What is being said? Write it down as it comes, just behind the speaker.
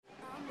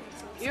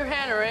You're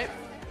Hannah, right?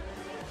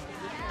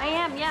 I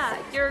am,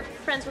 yeah. You're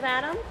friends with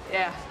Adam?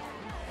 Yeah.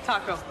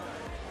 Taco.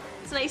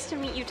 It's nice to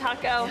meet you,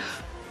 Taco.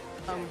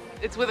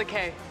 It's with a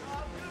K.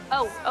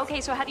 Oh,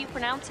 okay, so how do you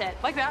pronounce it?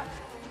 Like that.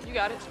 You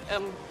got it.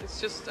 It's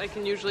just I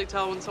can usually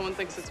tell when someone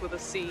thinks it's with a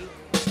C.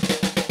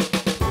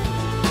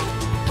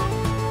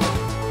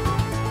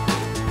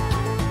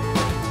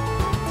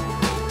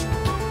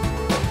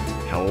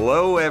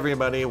 Hello,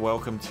 everybody.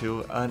 Welcome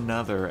to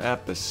another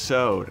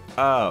episode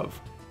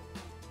of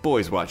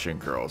Boys Watching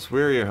Girls.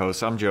 We're your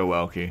hosts. I'm Joe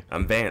Welke.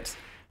 I'm Vance.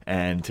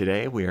 And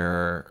today we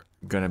are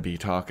going to be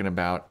talking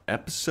about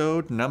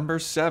episode number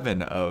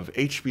 7 of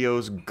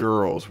HBO's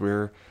Girls.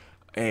 We're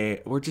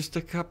just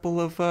a couple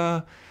of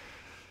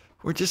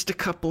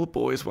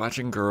boys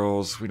watching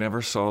girls. We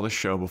never saw the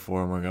show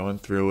before, and we're going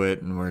through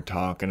it, and we're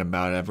talking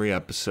about every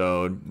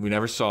episode. We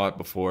never saw it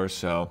before,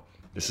 so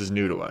this is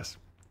new to us.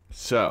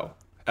 So,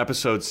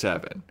 episode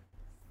 7,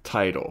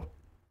 title,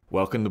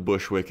 Welcome to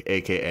Bushwick,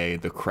 a.k.a.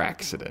 The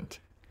Crackcident.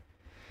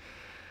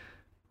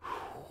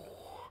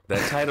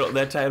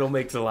 That title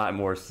makes a lot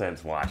more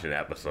sense watching the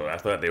episode. I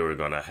thought they were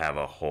going to have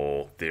a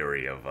whole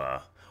theory of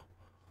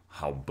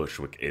how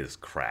Bushwick is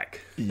crack.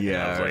 Yeah.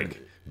 And I was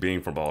like,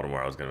 being from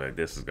Baltimore, I was going to be like,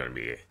 this is going to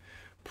be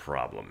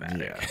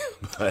problematic.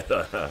 Yeah.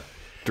 But,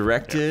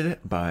 Directed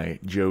by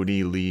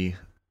Jody Lee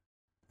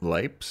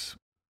Lipes,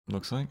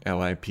 looks like.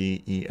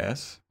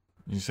 Lipes.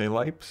 You say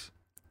Lipes?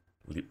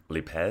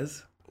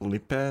 Lipez?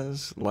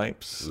 Lipes?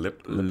 Lipes?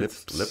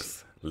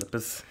 Lips.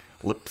 Lips.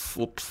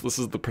 This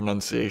is the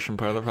pronunciation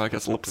part of the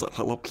podcast. Lips.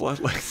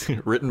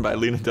 Written by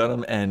Lena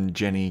Dunham and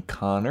Jenny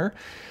Connor.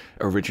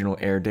 Original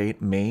air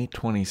date May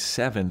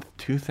 27th,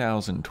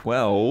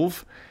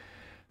 2012.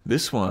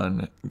 This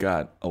one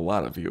got a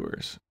lot of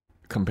viewers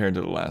compared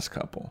to the last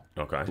couple.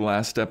 Okay. The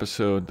last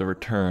episode, The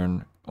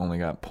Return, only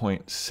got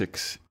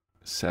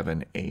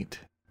 0.678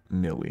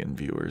 million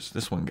viewers.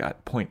 This one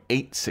got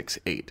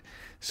 0.868.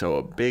 So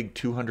a big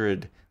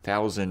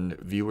 200,000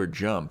 viewer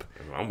jump.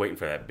 I'm waiting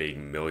for that big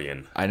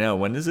million. I know.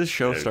 When does this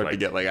show start to like-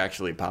 get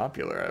actually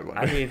popular?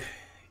 I mean,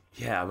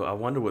 yeah, I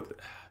wonder what...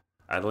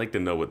 I'd like to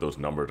know what those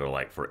numbers are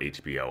like for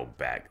HBO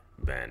back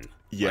then.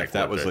 Yeah, like if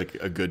that what was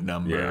the- a good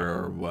number Yeah.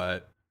 or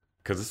what.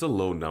 Because it's a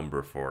low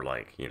number for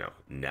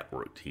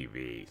network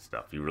TV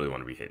stuff. You really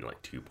want to be hitting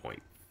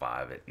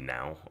 2.5 at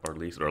now, or at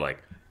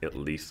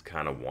least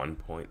kind of 1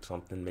 point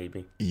something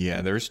maybe.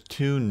 Yeah, there's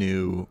 2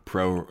 new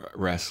pro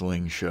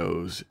wrestling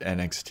shows,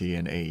 NXT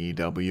and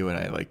AEW, and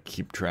I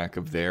keep track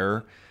of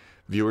their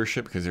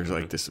viewership because there's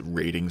this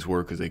ratings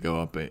war because they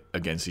go up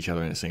against each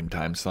other in the same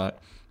time slot.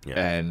 Yeah.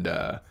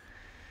 And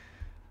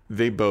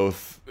they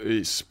both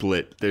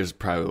split. There's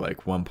probably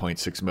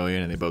 1.6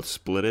 million, and they both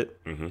split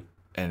it. Mm-hmm.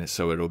 And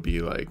so it'll be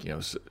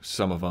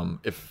some of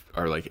them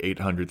are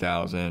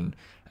 800,000,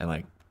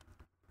 and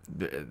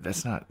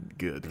that's not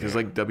good because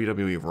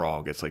WWE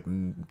Raw gets 2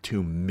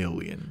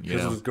 million.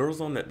 Because was Girls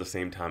on at the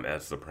same time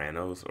as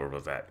Sopranos, or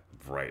was that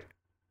right?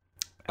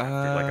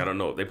 I don't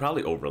know. They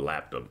probably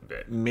overlapped a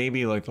bit.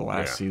 Maybe the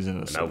last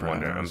season of Sopranos. I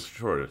wonder. I'm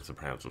sure the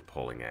Sopranos was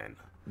pulling in.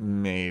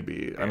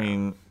 Maybe. Yeah. I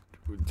mean,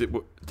 did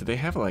they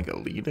have a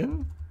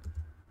lead-in?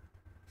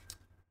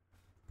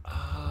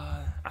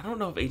 I don't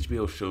know if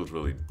HBO shows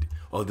really.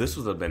 Oh, this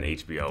would have been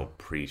HBO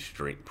pre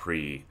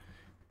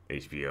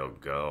HBO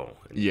Go.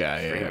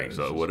 Yeah.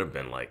 So it would have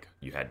been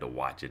you had to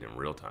watch it in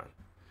real time.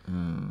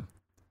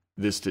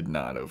 This did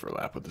not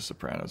overlap with The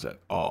Sopranos at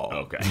all.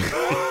 Okay.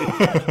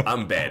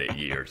 I'm bad at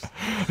years.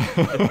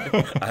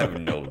 I have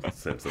no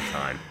sense of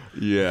time.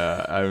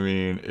 Yeah, I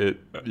mean,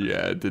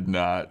 it did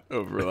not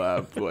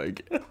overlap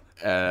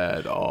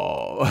at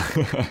all.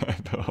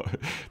 The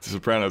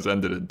Sopranos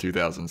ended in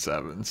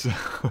 2007. So.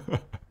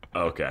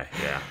 Okay,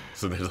 yeah.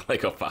 So there's a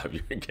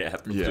 5-year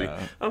gap between.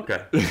 Yeah.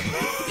 Okay.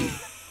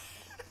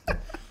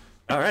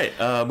 All right,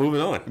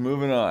 moving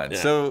on. Yeah.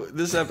 So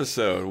this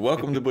episode,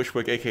 Welcome to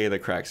Bushwick, aka The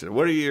Crackcident.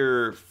 What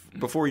are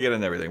before we get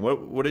into everything,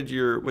 what's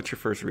your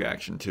first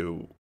reaction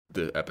to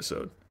the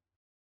episode?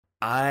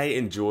 I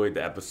enjoyed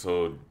the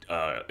episode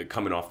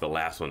coming off the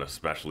last one,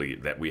 especially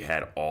that we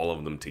had all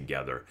of them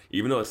together,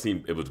 even though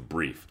it was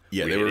brief.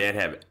 Yeah,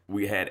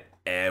 we had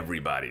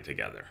everybody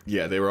together.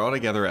 Yeah, they were all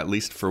together at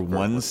least for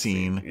one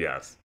scene.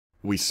 Yes.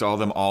 We saw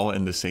them all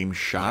in the same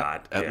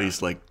shot at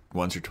least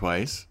once or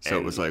twice. So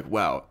it was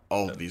wow,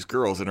 all of these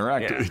girls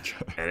interact with each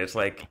other. And it's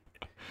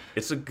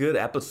it's a good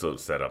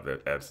episode setup.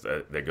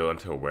 They go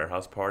into a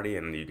warehouse party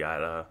and you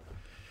got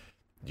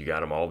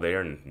them all there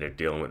and they're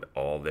dealing with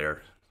all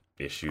their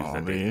issues. All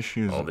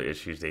the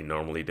issues they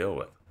normally deal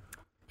with.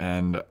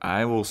 And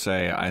I will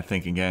say, I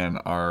think, again,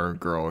 our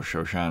girl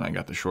Shoshana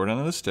got the short end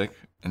of the stick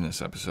in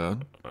this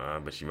episode.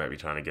 But she might be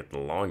trying to get the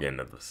long end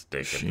of the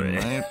stick. She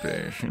might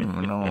be. She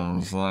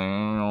knows.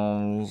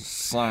 All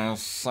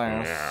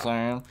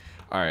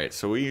right,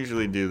 so we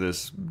usually do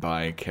this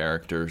by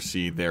character,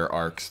 see their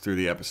arcs through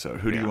the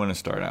episode. Who do you want to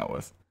start out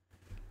with?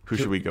 Who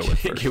should we go with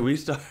first? Can we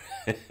start?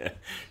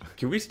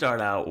 Can we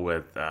start out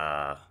with?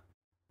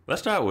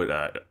 Let's start with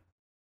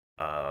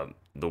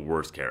the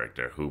worst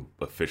character who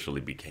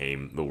officially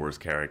became the worst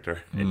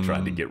character and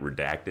tried to get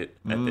redacted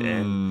at the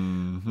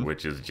end,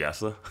 which is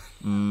Jessa.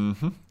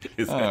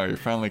 You're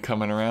finally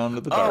coming around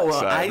to the dark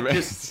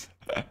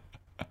side.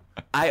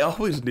 I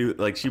always knew,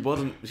 like, she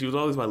was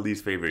always my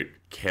least favorite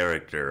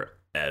character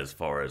as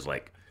far as,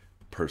 like,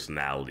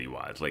 personality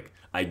wise. Like,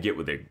 I get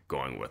what they're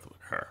going with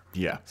her.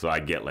 Yeah. So I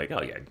get, like,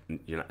 oh yeah,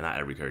 not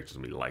every character's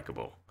gonna be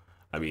likable.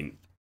 I mean,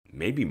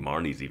 maybe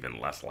Marnie's even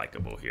less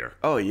likable here.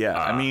 Oh yeah,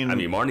 I mean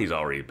Marnie's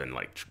already been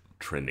like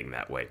trending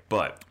that way,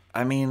 but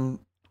I mean,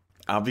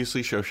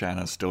 obviously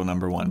Shoshana's still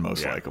number one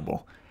most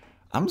likable.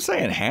 I'm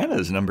saying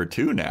Hannah's number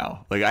 2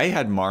 now. Like, I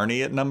had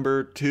Marnie at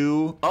number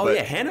 2. Oh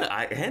yeah,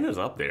 Hannah's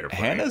up there.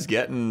 Hannah's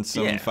getting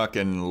some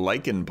fucking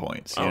liking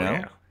points. You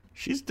know,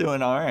 she's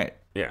doing all right.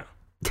 Yeah.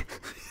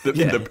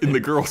 In the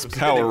girls'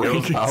 power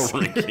ranking,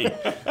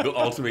 the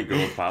ultimate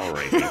girls' power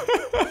ranking.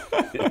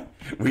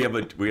 We have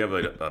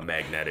a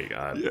magnetic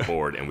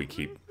board, and we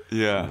keep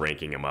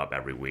ranking them up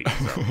every week.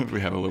 So. We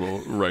have a little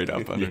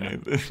write-up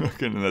underneath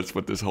it, and that's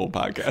what this whole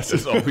podcast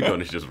is. All we're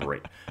doing is just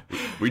rank.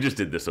 We just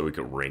did this so we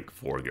could rank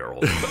 4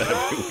 girls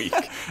every week.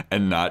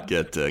 And not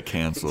get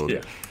canceled.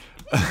 Yeah.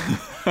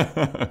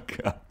 Oh,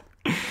 God.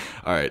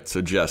 All right,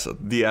 so Jessa,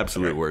 the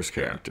absolute worst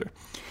character.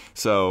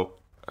 So...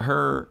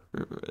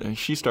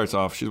 she starts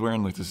off, she's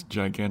wearing like this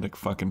gigantic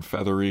fucking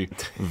feathery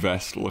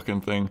vest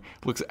looking thing.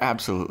 Looks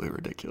absolutely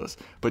ridiculous.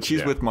 But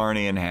she's with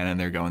Marnie and Hannah, and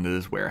they're going to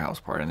this warehouse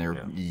party, and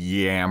they're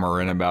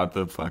yammering about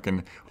the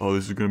fucking,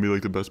 this is going to be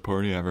like the best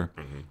party ever.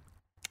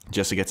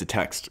 Jessa gets a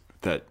text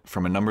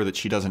from a number that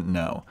she doesn't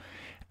know.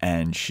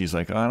 And she's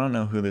like, I don't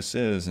know who this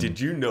is. And did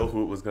you know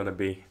who it was going to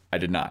be? I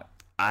did not.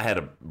 I had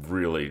a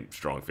really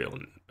strong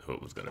feeling who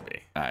it was going to be.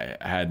 I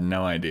had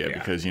no idea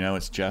because,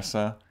 it's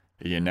Jessa.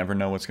 You never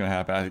know what's going to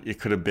happen. It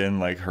could have been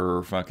like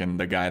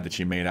the guy that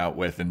she made out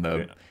with in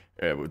the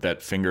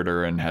that fingered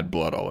her and had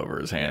blood all over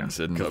his hands.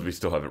 Yeah. And we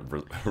still haven't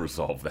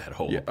resolved that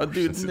whole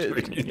dude,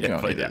 you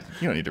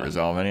don't need to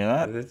resolve any of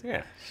that.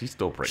 Yeah, she's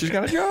still pregnant. She's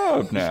got a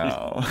job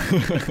now.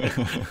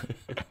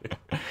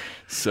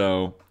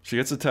 So she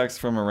gets a text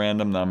from a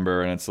random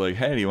number, and it's like,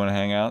 hey, do you want to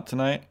hang out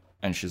tonight?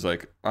 And she's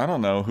like, I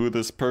don't know who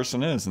this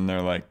person is. And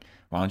they're like,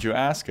 why don't you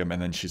ask him?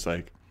 And then she's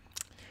like,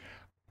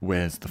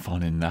 where's the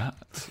fun in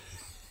that?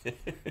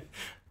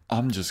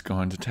 I'm just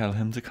going to tell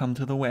him to come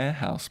to the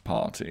warehouse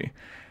party.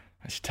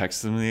 She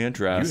texts him the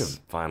address. You have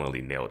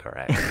finally nailed her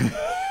accent.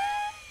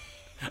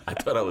 I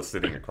thought I was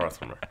sitting across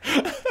from her.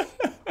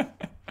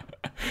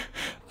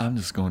 I'm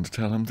just going to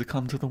tell him to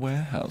come to the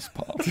warehouse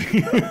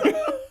party.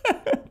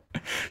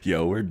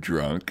 Yo, we're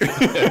drunk.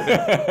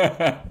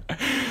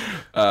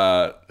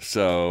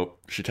 So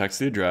she texts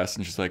the address,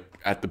 and she's like,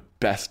 at the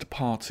best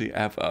party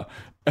ever.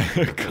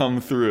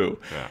 Come through.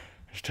 Yeah.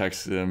 She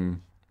texts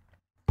him.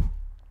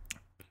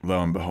 Lo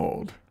and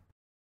behold,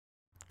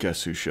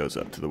 guess who shows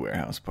up to the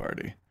warehouse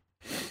party?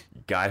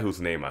 Guy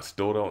whose name I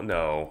still don't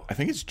know. I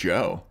think it's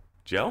Joe.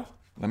 Joe?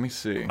 Let me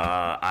see.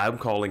 I'm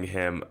calling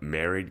him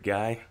Married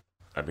Guy.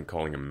 I've been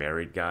calling him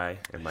Married Guy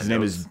in my His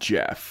name is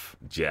Jeff.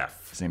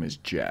 Jeff. His name is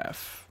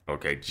Jeff.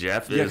 Okay,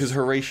 Jeff is... Yeah, because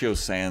Horatio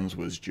Sands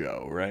was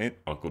Joe, right?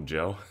 Uncle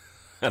Joe?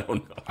 I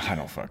don't know. I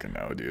don't fucking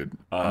know, dude.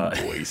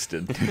 I'm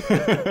wasted.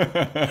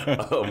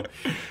 So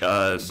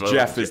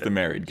Jeff is the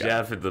married guy.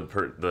 Jeff is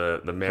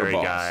the married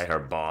guy, her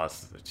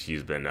boss.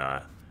 She's been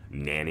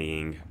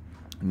nannying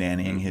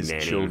his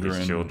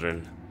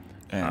children.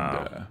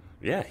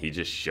 And he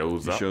just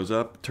shows up. He shows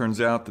up. Turns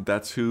out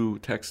that's who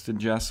texted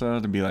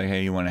Jessa to be like,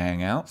 hey, you want to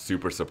hang out?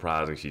 Super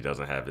surprising she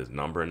doesn't have his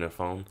number in her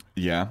phone.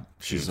 Yeah.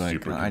 She's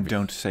like, I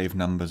don't save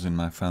numbers in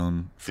my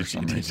phone for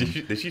some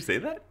reason. Did she say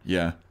that?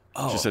 Yeah.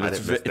 Oh, she said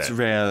it's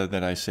rare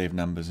that I save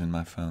numbers in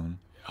my phone.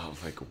 I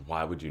was like,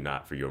 why would you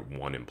not for your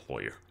one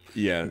employer?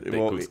 Yeah.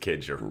 Whose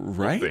kids are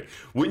right?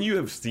 Wouldn't you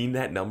have seen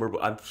that number?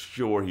 I'm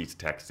sure he's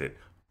texted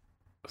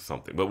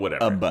something, but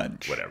whatever. A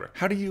bunch. Whatever.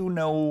 How do you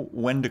know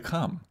when to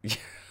come?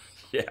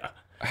 Yeah.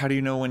 How do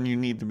you know when you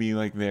need to be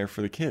like there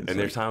for the kids? And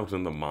there's times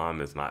when the mom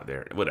is not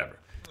there. Whatever.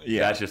 Yeah.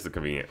 That's just a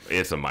convenient.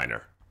 It's a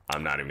minor.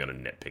 I'm not even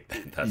going to nitpick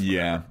that. That's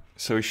whatever.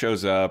 So he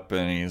shows up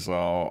and he's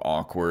all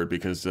awkward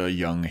because it's a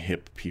young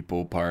hip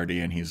people party,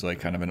 and he's like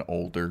kind of an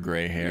older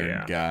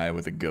gray-haired guy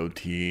with a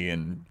goatee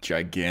and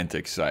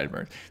gigantic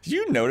sideburns. Did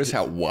you notice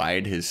how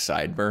wide his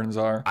sideburns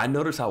are? I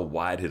noticed how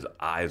wide his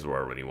eyes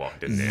were when he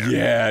walked in there.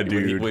 Yeah,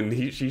 dude. When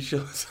he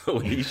shows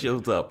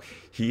up,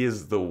 he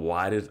is the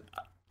widest.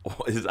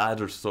 His eyes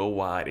are so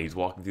wide, and he's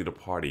walking through the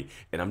party,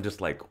 and I'm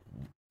just like,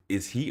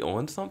 is he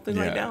on something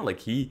right now? Like,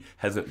 he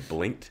hasn't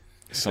blinked.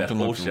 Something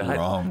looks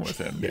wrong with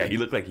him. Yeah, he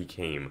looked like he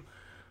came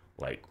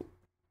like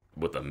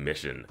with a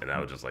mission, and I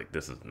was just like,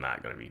 this is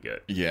not going to be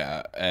good.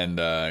 Yeah,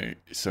 and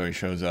so he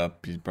shows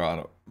up. He's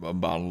brought a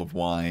bottle of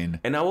wine.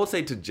 And I will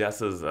say, to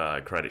Jessa's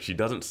credit, she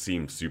doesn't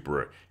seem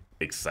super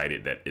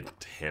excited that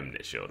it's him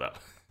that showed up.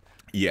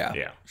 Yeah.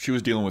 Yeah. She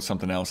was dealing with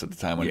something else at the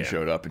time when he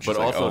showed up. And she's but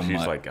like,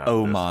 also,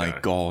 oh my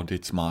God,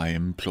 it's my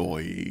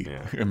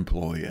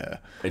employer.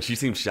 And she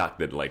seemed shocked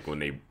that, like, when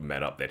they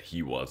met up, that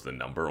he was the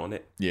number on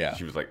it. Yeah.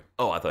 She was like,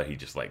 oh, I thought he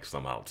just, like,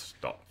 somehow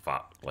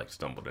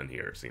stumbled in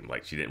here. It seemed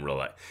like she didn't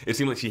realize. It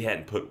seemed like she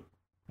hadn't put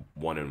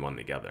one and one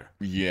together.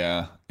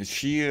 Yeah.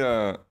 She,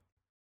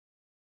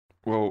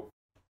 well,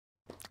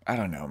 I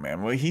don't know,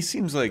 man. Well, he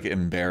seems like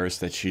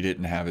embarrassed that she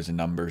didn't have his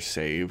number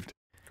saved.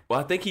 Well,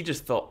 I think he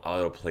just felt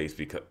out of place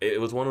because it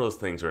was one of those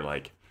things where,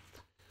 like,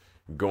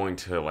 going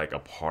to, like, a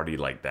party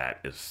like that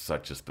is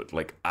such a...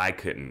 Like, I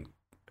could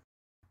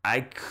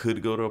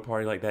go to a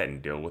party like that and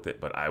deal with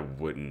it, but I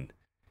wouldn't...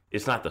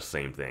 It's not the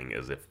same thing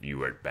as if you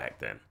were back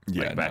then.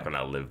 Yeah, like, back when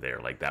I lived there,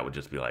 like, that would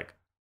just be, like,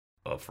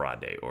 a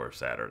Friday or a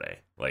Saturday.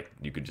 Like,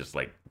 you could just,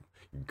 like,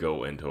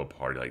 go into a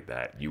party like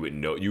that. You would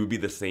know... You would be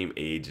the same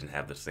age and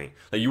have the same...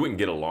 Like, you wouldn't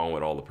get along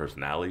with all the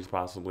personalities,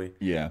 possibly.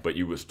 Yeah. But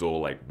you would still,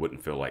 like,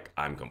 wouldn't feel like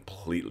I'm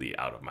completely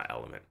out of my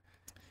element.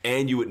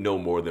 And you would know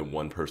more than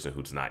one person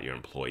who's not your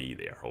employee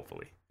there,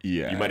 hopefully.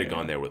 Yeah. You might have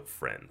gone there with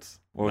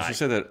friends. Well, she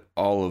said that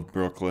all of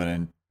Brooklyn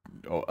and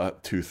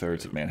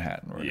 2/3 of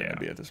Manhattan were going to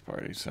be at this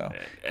party. So,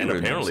 and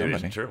apparently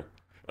it's true.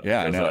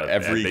 Yeah, I know.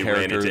 Every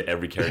character,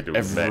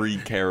 every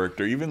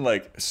character, even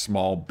like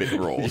small bit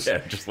roles. Yeah,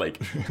 just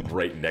like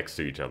right next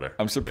to each other.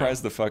 I'm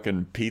surprised the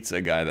fucking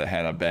pizza guy that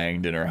Hannah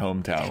banged in her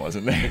hometown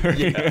wasn't there.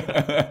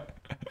 Yeah.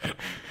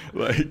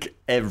 Like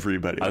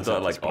everybody. I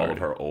thought like all of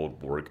her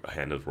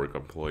Hannah's work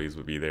employees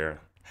would be there.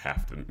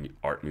 Half the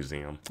art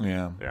museum.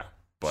 Yeah. Yeah.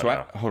 But,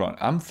 so hold on.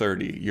 I'm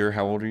 30. You're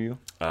how old are you?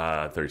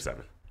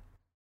 37.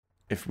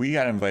 If we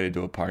got invited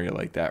to a party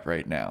like that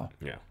right now,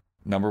 yeah.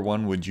 Number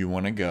one, would you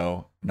want to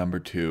go? Number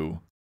two,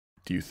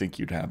 do you think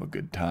you'd have a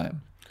good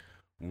time?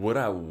 Would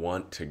I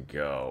want to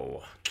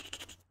go?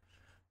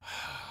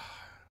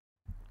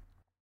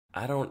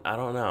 I don't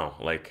know.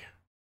 Like,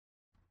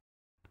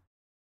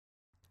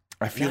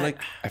 I feel like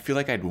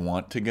I'd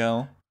want to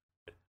go,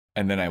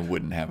 and then I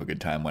wouldn't have a good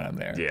time when I'm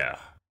there. Yeah.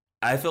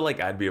 I feel like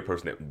I'd be a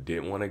person that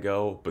didn't want to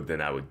go, but then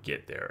I would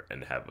get there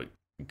and have a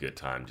good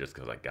time just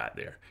because I got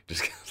there.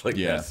 Just cause, like,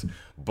 yeah.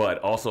 But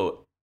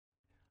also,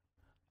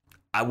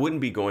 I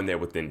wouldn't be going there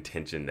with the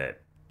intention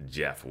that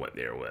Jeff went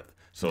there with.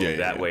 So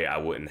that way I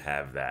wouldn't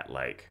have that,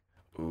 like,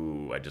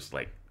 ooh, I just,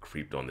 like,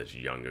 creeped on this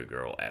younger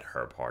girl at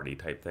her party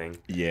type thing.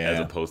 Yeah. As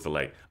opposed to,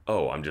 like,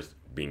 oh, I'm just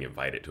being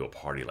invited to a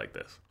party like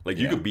this. Like,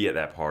 you could be at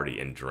that party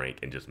and drink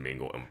and just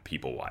mingle and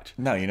people watch.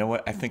 No, you know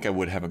what? I think I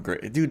would have a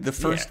great... Dude, the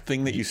first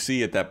thing that you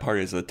see at that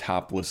party is a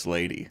topless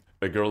lady.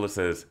 A girl that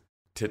says,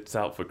 tits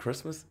out for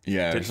Christmas?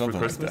 Yeah, tits or something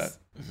for Christmas?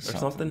 Like that. Or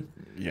something?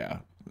 Yeah.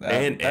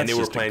 And they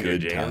were playing your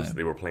jams. Time.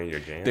 They were playing your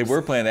jams. They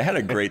were playing. They had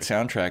a great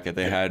soundtrack.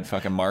 They had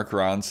fucking Mark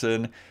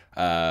Ronson.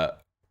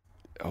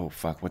 Oh,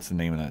 fuck. What's the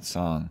name of that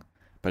song?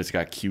 But it's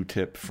got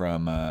Q-Tip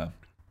from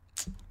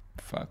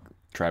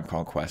Tribe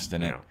Called Quest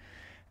in it. Yeah.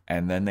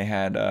 And then they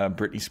had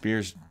Britney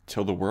Spears'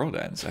 "Till the World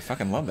Ends." I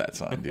fucking love that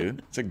song,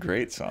 dude. It's a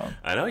great song.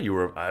 I know you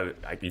were.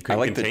 You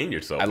couldn't contain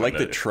yourself. I like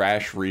the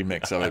trash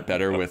remix of it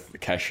better with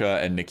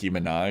Kesha and Nicki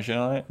Minaj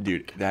on it,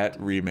 dude. That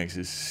remix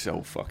is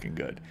so fucking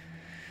good.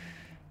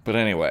 But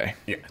anyway,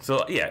 yeah.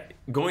 So yeah,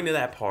 going to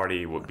that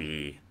party would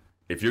be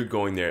if you're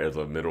going there as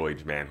a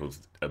middle-aged man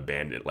who's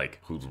abandoned, like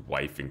whose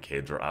wife and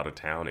kids are out of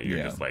town, and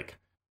you're just like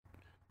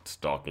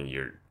stalking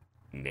your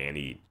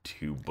nanny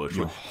to Bushwick.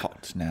 Your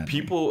hot nanny.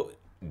 People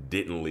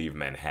didn't leave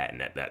Manhattan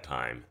at that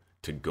time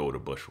to go to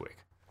Bushwick.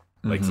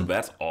 Like, so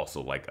that's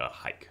also like a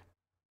hike.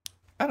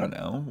 I don't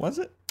know. Was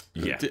it?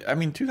 Yeah. I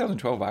mean,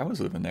 2012, I was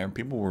living there.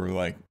 People were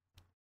like,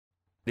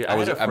 yeah, I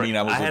was living in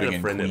Queens. I had a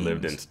friend that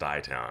lived in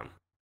Stuytown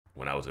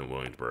when I was in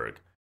Williamsburg,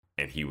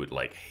 and he would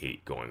like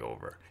hate going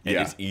over. And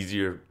it's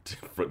easier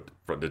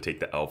to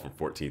take the L from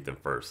 14th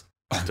and 1st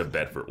to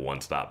Bedford,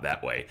 one stop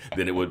that way,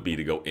 than it would be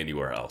to go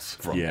anywhere else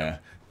from him.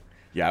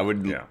 Yeah,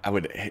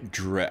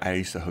 I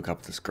used to hook up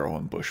with this girl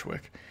in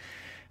Bushwick,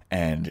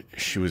 and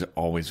she was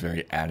always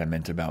very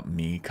adamant about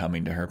me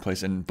coming to her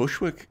place. And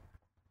Bushwick,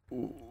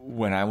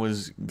 when I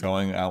was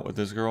going out with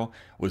this girl,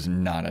 was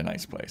not a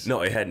nice place.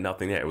 No, it had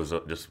nothing there. It was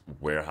just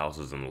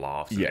warehouses and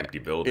lofts and empty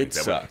buildings.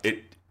 It sucked.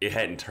 It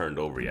hadn't turned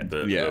over yet.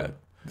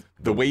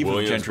 The wave of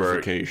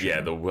gentrification.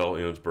 Yeah, the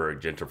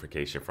Williamsburg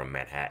gentrification from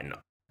Manhattan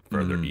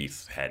further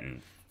east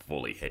hadn't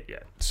fully hit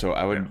yet. So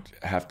I would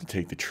have to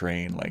take the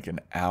train like an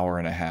hour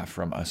and a half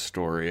from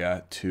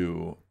Astoria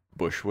to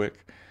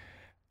Bushwick.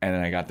 And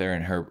then I got there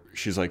and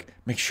she's like,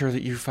 make sure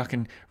that you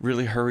fucking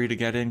really hurry to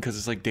get in because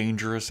it's like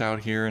dangerous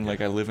out here and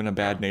like I live in a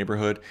bad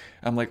neighborhood.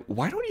 I'm like,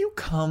 why don't you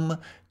come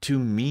to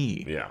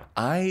me? Yeah.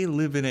 I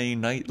live in a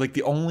night, like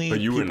the only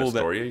But you people were in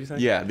Astoria, you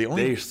said? Yeah.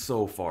 They're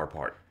so far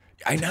apart.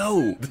 I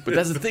know. But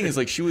that's the thing is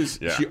like she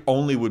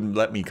only would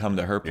let me come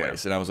to her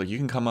place. And I was like, you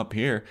can come up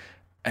here.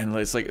 And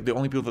it's like the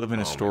only people that live in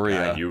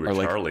Astoria are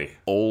like Charlie.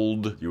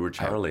 Old. You were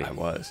Charlie. I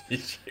was.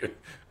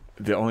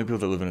 The only people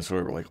that live in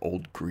Astoria were like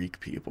old Greek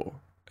people.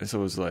 And so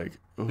it was like,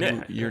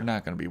 you're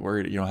not going to be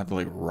worried. You don't have to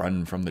like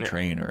run from the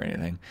train or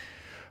anything.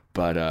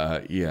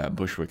 But yeah,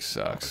 Bushwick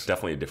sucks. It's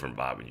definitely a different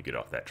vibe when you get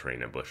off that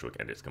train in Bushwick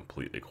and it's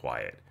completely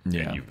quiet.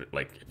 Yeah. And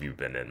if you've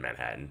been in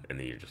Manhattan and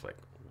then you're just like,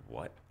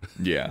 what?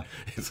 Yeah.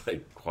 It's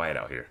like quiet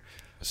out here.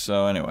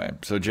 So anyway,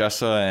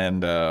 Jessa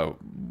and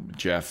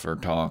Jeff are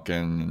talking,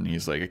 and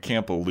he's like, I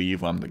can't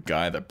believe I'm the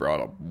guy that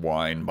brought a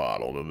wine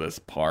bottle to this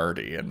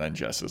party. And then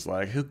Jessa's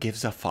like, who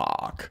gives a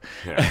fuck?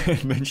 Yeah.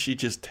 And then she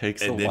just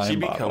takes the wine bottle.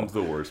 And then she becomes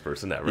the worst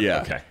person ever.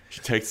 Yeah. Okay.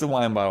 She takes the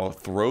wine bottle,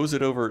 throws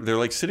it over. They're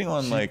like sitting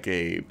on like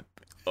a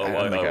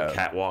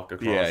catwalk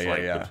across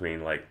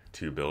between like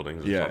two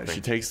buildings or something.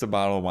 She takes the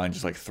bottle of wine,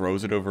 just like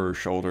throws it over her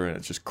shoulder, and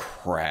it just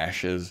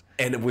crashes.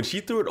 And when she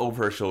threw it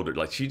over her shoulder,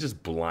 like she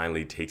just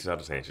blindly takes it out of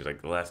his hand. She's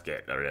like, let's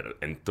get it,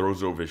 and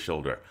throws it over his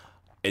shoulder.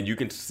 And you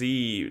can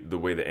see the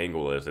way the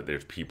angle is that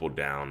there's people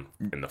down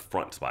in the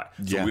front spot.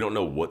 So we don't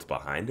know what's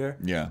behind her.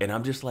 Yeah. And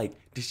I'm just like,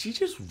 did she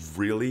just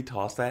really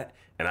toss that?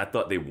 And I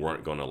thought they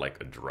weren't going to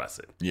like address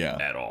it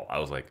at all. I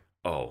was like,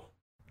 oh,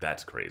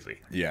 that's crazy.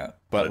 Yeah.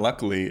 But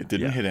luckily, it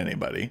didn't hit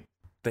anybody.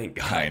 Thank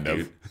God, kind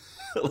dude.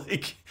 Of.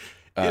 Like,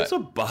 it's a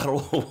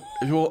bottle.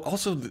 Well,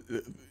 also,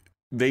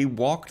 they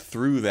walked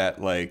through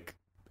that like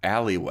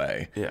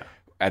alleyway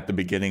at the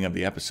beginning of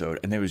the episode,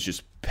 and it was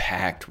just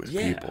packed with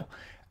people.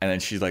 And then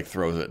she like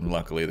throws it, and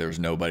luckily there was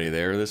nobody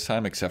there this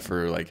time except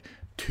for like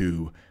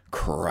 2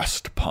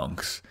 crust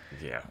punks.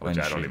 Yeah, which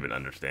I don't even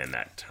understand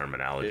that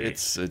terminology.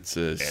 It's a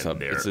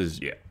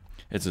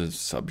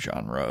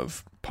subgenre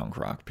of punk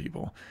rock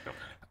people. Okay.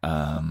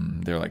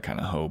 They're like kind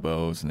of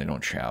hobos, and they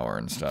don't shower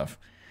and stuff.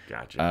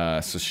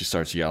 Gotcha. So she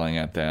starts yelling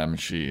at them.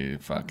 She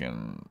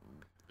fucking.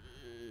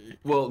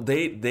 Well,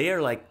 they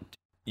are like,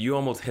 you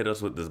almost hit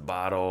us with this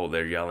bottle.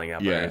 They're yelling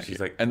at her. And she's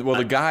like, and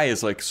the guy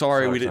is like,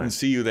 sorry, we didn't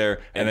see you there.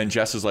 And then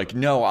Jess is like,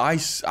 no, I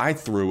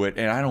threw it,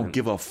 and I don't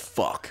give a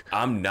fuck.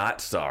 I'm not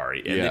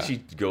sorry. And then she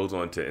goes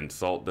on to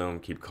insult them,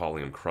 keep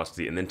calling him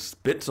crusty, and then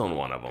spits on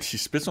one of them. She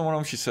spits on one of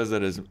them. She says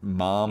that his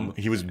mom,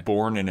 he was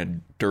born in a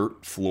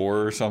dirt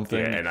floor or something.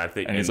 Yeah, and I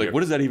think, and he's like,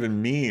 what does that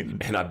even mean?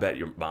 And I bet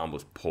your mom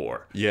was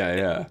poor.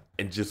 Yeah.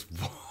 And just.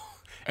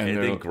 And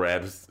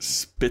then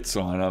spits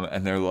on them,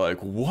 and they're like,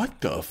 "What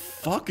the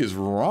fuck is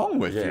wrong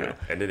with you?"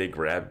 And then they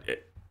grab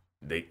it.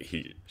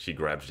 She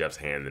grabs Jeff's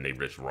hand, and they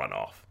just run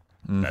off.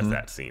 Mm-hmm. That's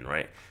that scene,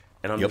 right?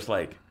 And I'm just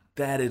like,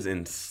 that is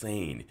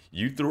insane.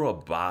 You threw a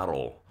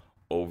bottle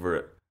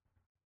over.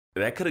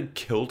 That could have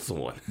killed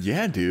someone.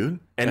 Yeah, dude.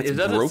 And it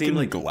doesn't seem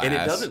like glass. And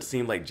it doesn't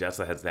seem like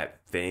Jessa has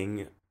that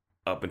thing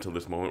up until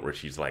this moment where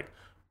she's like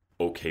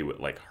okay with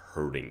like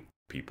hurting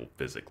people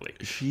physically.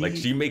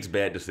 She makes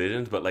bad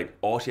decisions, but like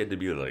all she had to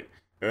be was like,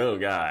 oh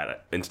God.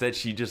 Instead,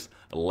 she just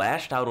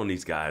lashed out on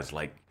these guys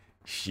like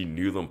she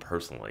knew them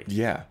personally.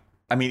 Yeah.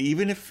 I mean,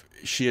 even if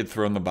she had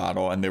thrown the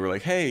bottle and they were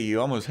like, hey, you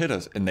almost hit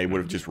us, and they would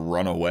have just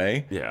run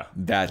away, that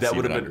would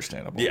have been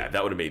understandable. Yeah,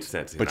 that would have made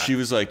sense. But she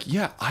was like,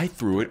 yeah, I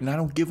threw it, and I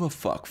don't give a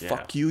fuck. Yeah.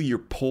 Fuck you, you're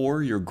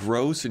poor, you're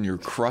gross, and you're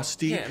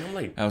crusty. Yeah, and I'm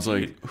like, I was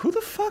like, who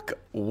the fuck?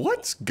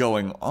 What's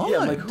going on? Yeah,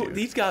 I'm like,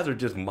 these guys are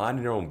just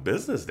minding their own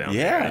business down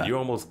there, and you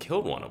almost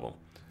killed one of them.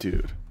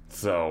 Dude.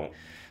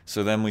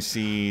 So then we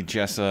see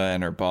Jessa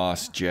and her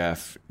boss,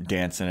 Jeff,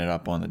 dancing it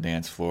up on the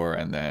dance floor.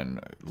 And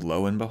then,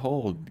 lo and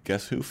behold,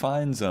 guess who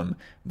finds them?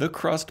 The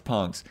crust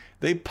punks.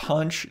 They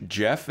punch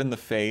Jeff in the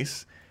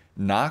face,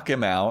 knock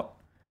him out.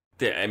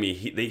 Yeah, I mean,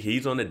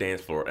 he's on the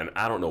dance floor, and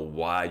I don't know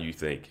why you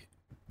think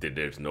that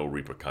there's no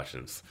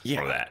repercussions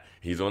for that.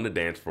 He's on the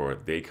dance floor.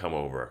 They come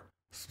over.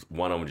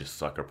 One of them just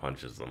sucker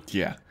punches them.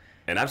 Yeah.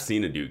 And I've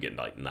seen a dude get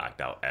like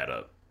knocked out at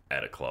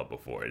a club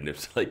before, and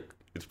it's like...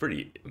 It's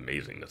pretty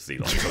amazing to see.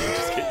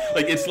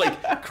 Like, it's like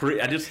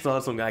I just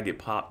saw some guy get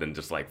popped and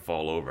just like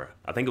fall over.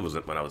 I think it was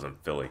when I was in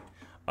Philly.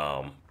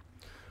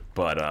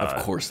 But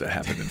of course that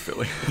happened in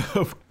Philly.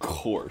 Of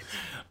course.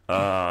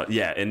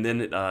 And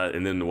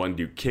then the one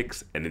dude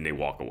kicks and then they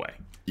walk away.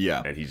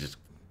 Yeah. And he's just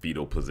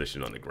fetal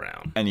position on the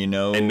ground. And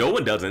no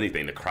one does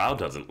anything. The crowd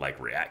doesn't like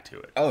react to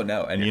it. Oh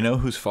no. And you know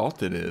whose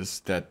fault it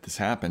is that this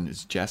happened?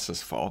 It's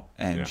Jessa's fault.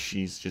 And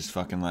she's just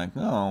fucking like,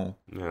 no.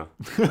 Yeah.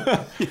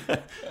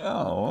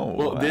 Oh.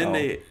 Well, then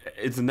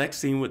it's the next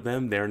scene with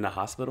them. They're in the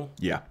hospital.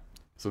 Yeah.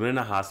 So they're in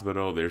the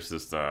hospital. There's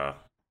this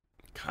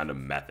kind of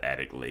meth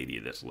addict lady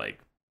that's like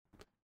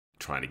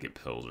trying to get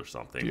pills or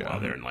something while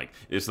they're in like,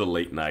 it's a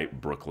late night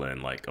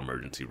Brooklyn like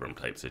emergency room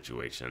type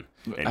situation.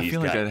 And I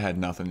feel like that had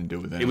nothing to do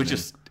with anything.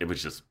 It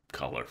was just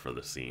color for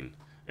the scene.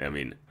 I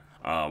mean,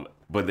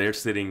 but they're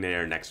sitting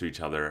there next to each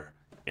other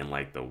in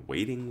like the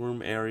waiting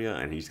room area,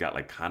 and he's got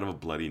like kind of a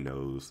bloody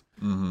nose.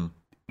 Mm-hmm.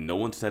 No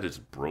one said it's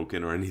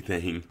broken or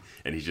anything,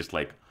 and he's just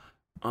like,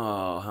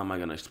 oh, how am I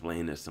gonna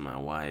explain this to my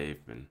wife?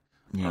 And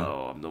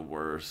oh, I'm the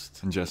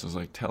worst. And Jess was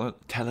like, tell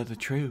her the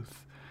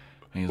truth.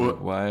 And he's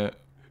like, why?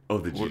 Oh,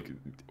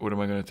 what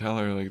am I going to tell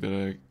her? Like, that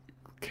I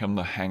come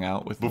to hang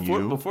out with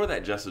you? Before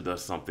that, Jessa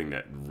does something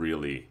that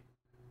really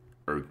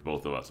irked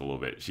both of us a little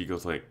bit. She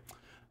goes like,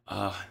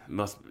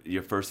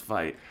 your first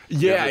fight.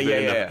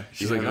 Yeah.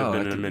 She's like,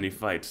 been in many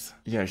fights.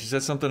 Yeah, she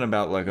said something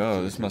about like,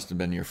 oh, this must have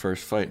been your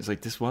first fight. It's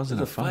like, this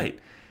wasn't a fight.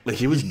 Like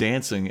he was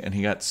dancing and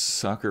he got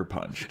sucker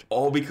punched.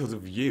 All because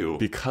of you.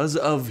 Because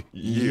of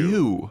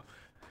you.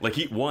 Like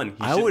he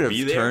I would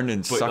have turned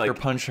and sucker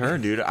punched her,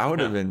 dude. I would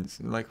have been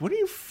like, "What are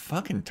you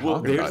fucking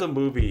talking about?" There's a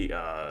movie.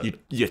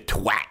 You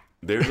twat.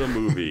 There's a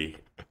movie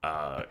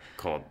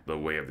called The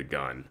Way of the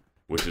Gun,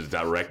 which is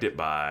directed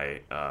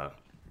by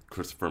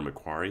Christopher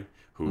McQuarrie,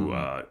 who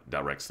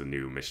directs the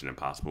new Mission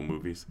Impossible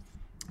movies.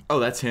 Oh,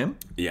 that's him?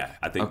 Yeah,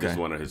 I think this is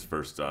one of his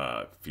first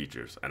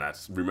features. And I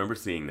remember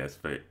seeing this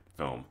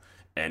film.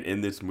 And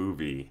in this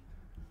movie,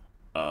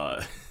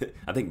 I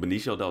think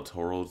Benicio del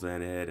Toro's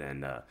in it.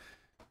 And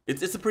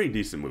it's a pretty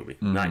decent movie.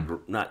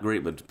 Not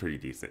great, but pretty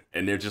decent.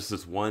 And there's just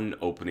this one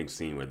opening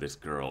scene where this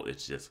girl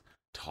is just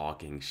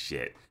talking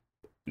shit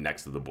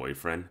next to the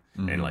boyfriend.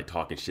 And like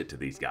talking shit to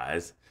these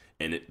guys.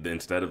 And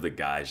instead of the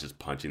guys just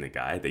punching the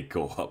guy, they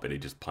go up and they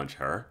just punch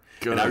her.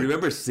 Good. And I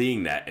remember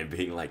seeing that and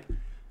being like,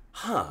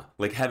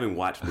 like having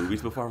watched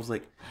movies before, I was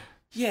like,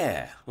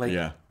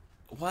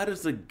 why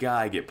does the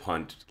guy get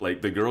punched?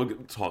 Like the girl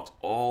talks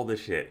all the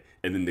shit,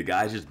 and then the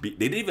guy just they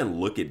didn't even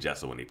look at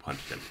Jessa when he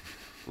punched him.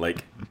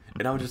 Like,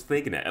 and I was just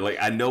thinking that, like,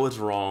 I know it's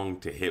wrong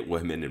to hit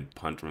women and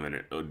punch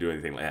women or do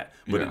anything like that,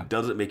 but it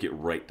doesn't make it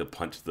right to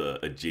punch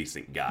the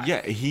adjacent guy.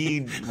 Yeah, he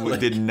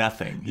did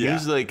nothing. He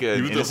was like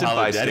an innocent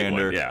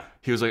bystander. Yeah.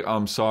 He was like,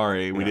 "I'm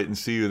sorry, we didn't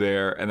see you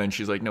there." And then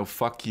she's like, "No,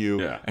 fuck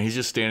you." Yeah. And he's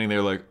just standing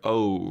there like,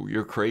 "Oh,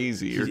 you're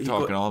crazy. You're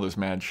talking all this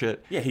mad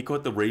shit." Yeah, he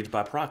caught the rage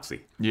by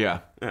proxy.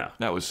 Yeah.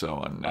 That was so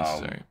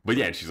unnecessary. But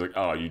yeah, and she's like,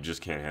 "Oh, you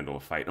just can't handle a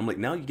fight." I'm like,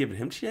 "Now you're giving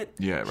him shit?"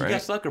 Yeah, right. He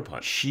got sucker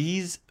punched.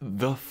 She's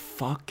the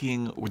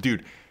fucking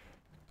dude.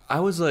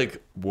 I was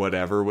like,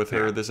 whatever with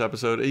her this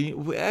episode.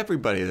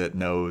 Everybody that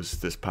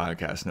knows this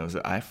podcast knows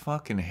that I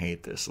fucking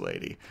hate this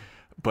lady.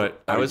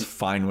 But I was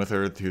fine with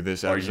her through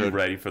this episode. Are you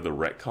ready for the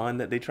retcon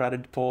that they try to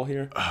pull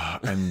here?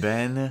 And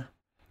then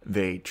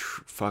they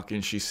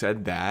she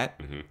said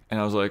that, and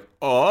I was like,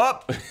 oh,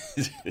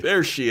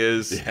 there she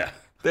is. Yeah.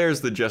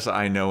 There's the Jessa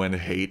I know and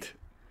hate.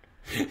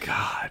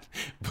 God.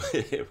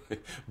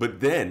 But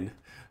then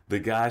the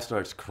guy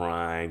starts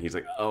crying. He's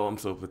like, "Oh, I'm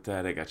so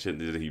pathetic. I shouldn't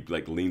do that." He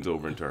like leans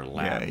over into her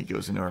lap. Yeah, he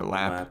goes into her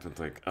lap. And it's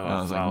like, "Oh,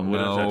 I was like, what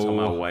did I tell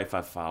my wife?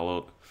 I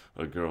followed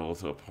a girl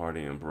to a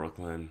party in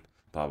Brooklyn."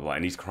 Blah, blah, blah.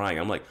 And he's crying.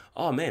 I'm like,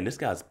 "Oh man, this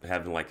guy's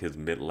having like his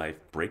midlife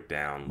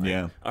breakdown."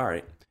 Like, all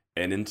right.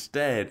 And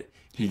instead,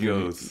 he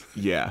goes,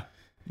 "Yeah,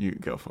 you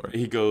go for it."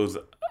 He goes,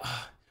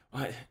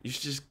 "You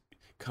should just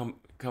come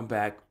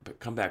back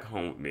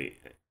home with me,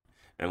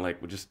 and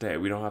like we'll just stay.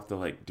 We don't have to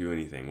like do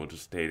anything. We'll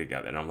just stay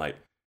together." And I'm like,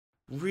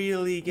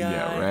 "Really, guy?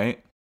 Yeah,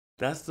 right.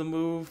 That's the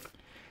move."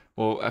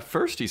 Well, at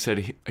first he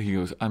said he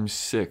goes, "I'm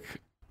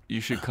sick. You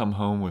should come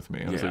home with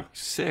me." I was like,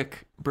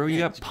 "Sick, bro? You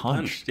got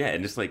punched." Yeah,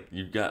 and it's like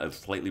you got a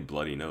slightly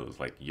bloody nose.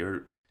 Like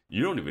you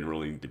don't even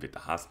really need to be at the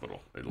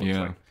hospital. It looks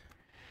like.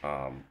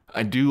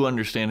 I do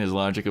understand his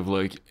logic of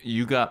like,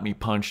 you got me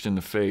punched in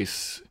the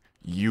face.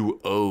 You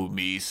owe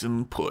me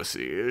some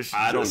pussy. It's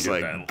I don't just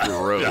get like that.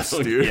 gross,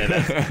 dude. Yeah,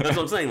 that's what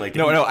I'm saying. Like,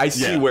 no, I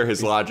see where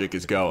his logic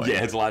is going. Yeah,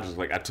 his logic is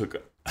like, I took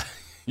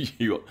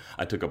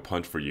a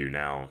punch for you.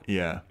 Now, you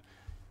got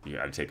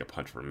to take a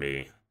punch for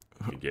me.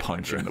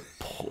 Punch in the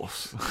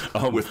pulse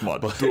with my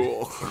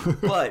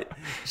dog. But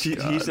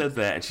he says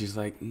that, and she's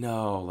like,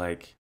 "No,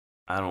 like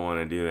I don't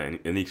want to do that."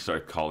 And he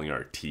starts calling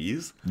her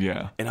tease.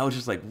 Yeah. And I was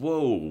just like,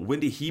 "Whoa,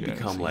 when did he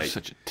become like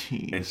such a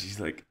tease?" And she's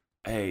like,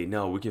 "Hey,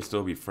 no, we can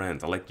still be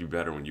friends. I liked you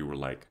better when you were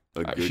like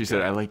a good guy." She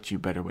said, "I liked you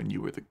better when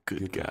you were the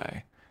good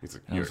guy." He's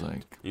like, "You're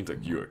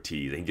a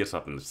tease." And he gets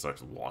up and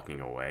starts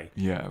walking away.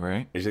 Yeah, right.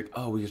 And he's like,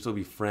 "Oh, we can still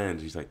be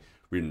friends." He's like,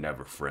 "We're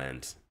never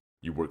friends.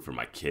 You work for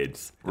my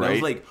kids." And right. I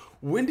was like,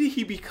 when did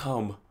he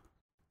become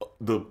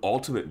the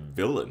ultimate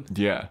villain?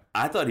 Yeah.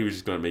 I thought he was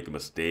just going to make a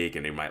mistake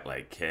and they might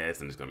like kiss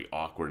and it's going to be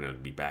awkward and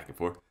it'll be back and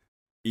forth.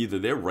 Either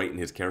they're writing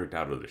his character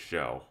out of the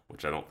show,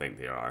 which I don't think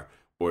they are,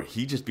 or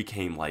he just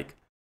became like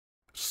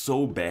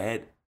so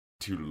bad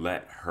to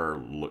let her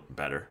look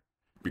better.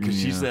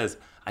 Because she says,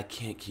 "I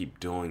can't keep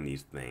doing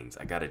these things.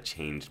 I got to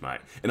change my..."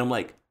 And I'm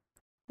like,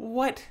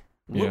 what?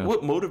 Yeah.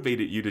 What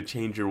motivated you to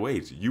change your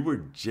ways? You were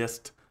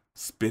just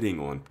spitting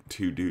on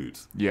two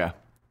dudes. Yeah.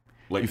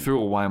 Like, you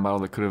threw a wine bottle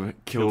that could have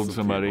killed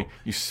somebody. People.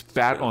 You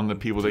spat on the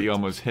people that you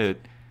almost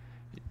hit.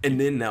 And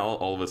then now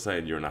all of a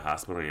sudden you're in a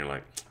hospital and you're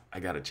like, "I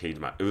got to change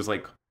my..." It was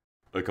like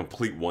a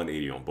complete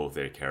 180 on both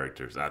their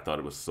characters. And I thought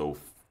it was so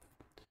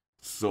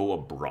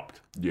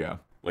abrupt. Yeah.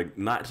 Like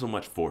not so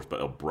much forced,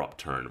 but abrupt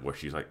turn where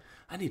she's like,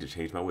 "I need to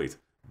change my ways."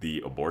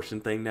 The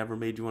abortion thing never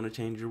made you want to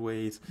change your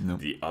ways. Nope.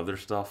 The other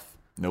stuff.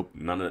 Nope.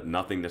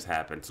 Nothing that's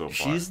happened so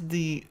far.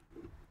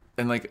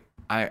 And like,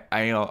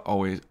 I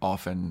always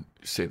often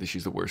say that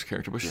she's the worst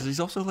character, but she's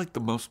also like the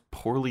most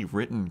poorly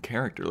written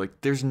character. Like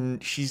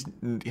she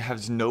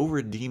has no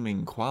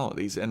redeeming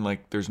qualities, and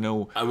like there's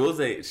no. I will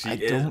say I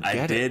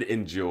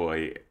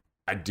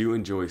do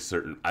enjoy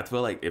certain. I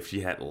feel like if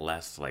she had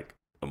less like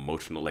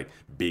emotional, like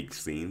big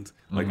scenes,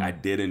 like I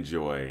did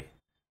enjoy,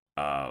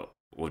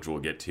 which we'll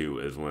get to,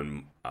 is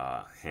when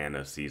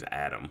Hannah sees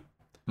Adam,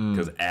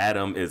 because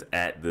Adam is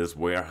at this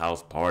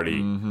warehouse party.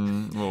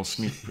 Little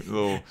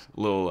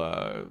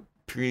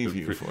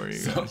preview for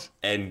you guys.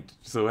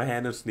 So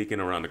Hannah's sneaking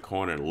around the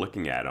corner and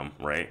looking at him,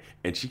 right?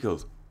 And she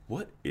goes,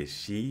 "What is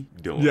she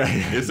doing?" Yeah.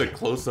 It's a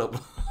close up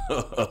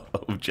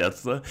of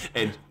Jessa,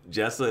 and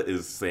Jessa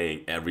is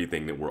saying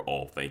everything that we're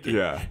all thinking.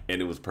 Yeah.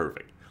 And it was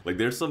perfect. Like,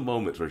 there's some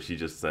moments where she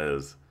just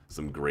says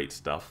some great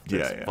stuff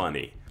that's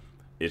funny.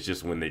 It's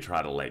just when they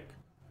try to, like,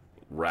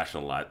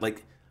 rationalize.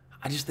 Like,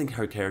 I just think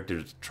her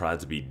character tries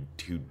to be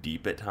too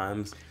deep at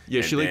times.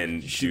 Yeah,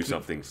 and do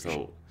something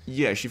so...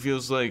 Yeah, she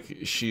feels like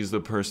she's the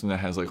person that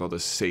has, like, all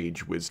the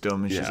sage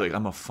wisdom. And she's like,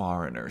 I'm a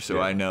foreigner,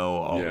 so I know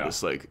all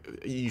this,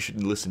 like, you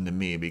should listen to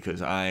me because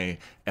I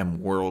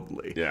am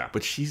worldly. Yeah.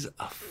 But she's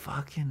a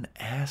fucking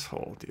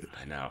asshole, dude.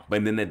 I know.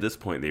 But then at this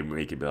point, they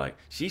make it be like,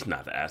 she's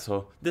not the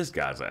asshole. This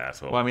guy's an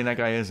asshole. Well, I mean, that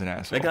guy is an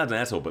asshole. That guy's an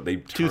asshole, but they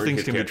Two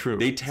things can be true.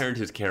 They turned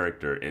his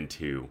character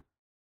into,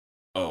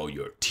 oh,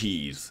 you're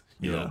tease.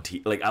 You know,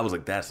 like, I was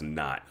like, that's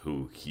not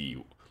who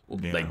he...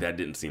 Like, that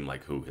didn't seem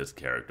like who his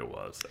character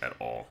was at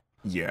all.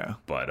 Yeah.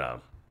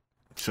 But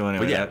so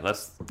anyway, yeah,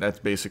 that's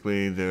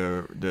basically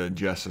the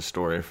Jessa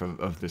story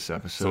of this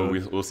episode.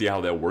 So we'll see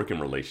how that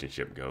working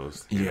relationship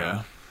goes.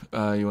 Yeah.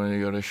 You want to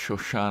go to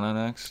Shoshana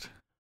next?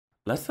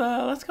 Let's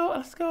go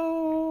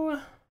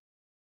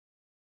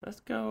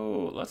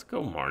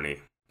Marnie.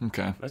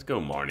 Okay. Let's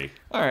go Marnie.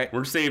 All right.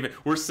 We're saving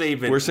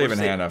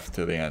Hannah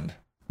to the end,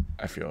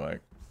 I feel like.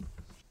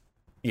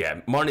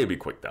 Yeah, Marnie will be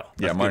quick though.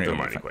 Marnie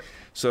will be quick.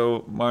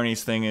 So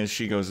Marnie's thing is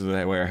she goes to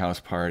the warehouse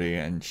party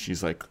and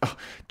she's like, oh,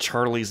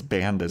 Charlie's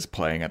band is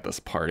playing at this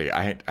party.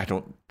 I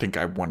don't think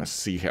I want to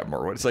see him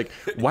or what. It's like,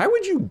 why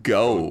would you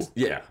go?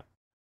 Yeah.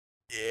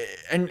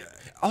 And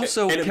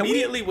also, and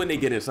immediately when they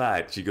get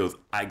inside, she goes,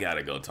 I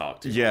gotta go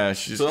talk to you. Yeah,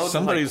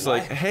 somebody's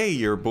like, hey,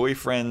 your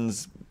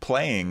boyfriend's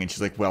playing, and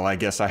she's like, well, I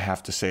guess I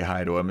have to say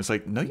hi to him. It's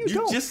like, no, you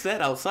don't. You just said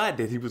outside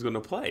that he was going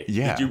to play.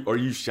 Yeah. Are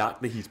you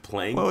shocked that he's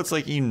playing? Well, it's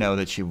like, you know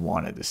that she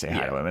wanted to say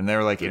hi to him, and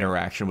their like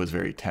interaction was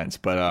very tense.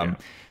 But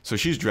so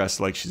she's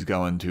dressed like she's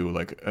going to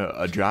like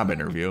a job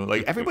interview.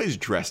 Like, everybody's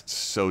dressed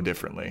so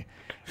differently.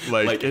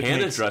 Like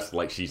Hannah's dressed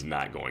like she's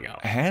not going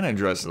out. Hannah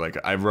dressed like,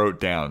 I wrote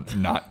down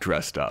not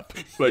dressed up.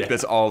 Like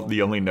that's all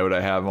the only note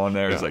I have on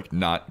there is like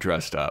not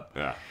dressed up.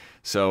 Yeah.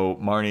 So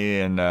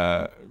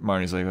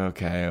Marnie's like,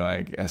 okay,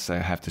 I guess I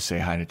have to say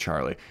hi to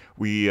Charlie.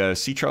 We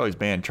see Charlie's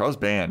band. Charlie's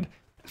band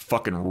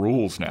fucking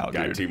rules now, dude.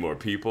 Got 2 more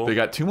people. They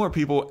got 2 more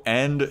people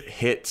and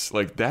hits.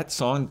 Like, that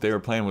song they were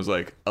playing was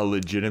like a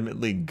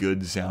legitimately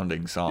good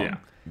sounding song. Yeah.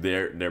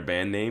 Their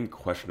band name,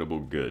 Questionable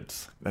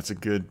Goods. That's a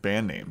good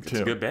band name, too. It's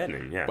a good band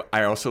name, yeah. But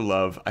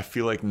I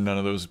feel like none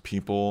of those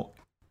people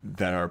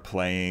that are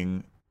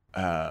playing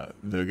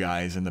the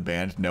guys in the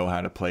band know how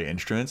to play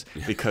instruments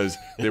because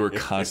they were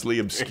constantly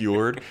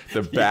obscured.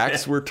 The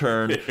backs were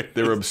turned.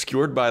 They were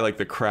obscured by like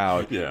the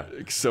crowd. Yeah.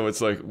 So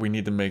it's like, we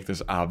need to make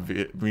this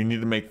obvious. We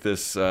need to make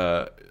this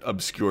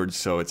obscured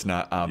so it's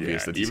not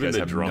obvious that these guys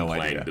have no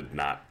idea. Even the drum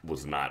playing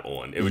was not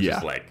on. It was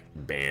just like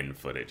band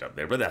footage up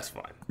there, but that's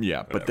fine.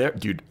 Yeah, whatever.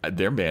 But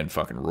their band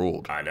fucking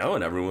ruled. I know,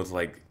 and everyone's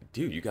like,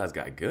 dude, you guys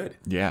got good.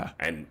 Yeah.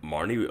 And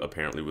Marnie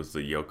apparently was the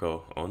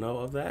Yoko Ono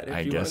of that.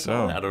 I guess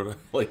so. I don't know.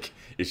 Like,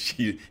 is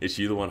she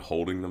the one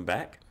holding them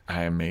back?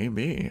 I may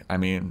be. I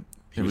mean,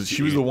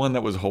 she was the one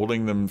that was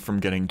holding them from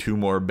getting 2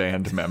 more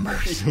band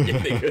members. Yeah,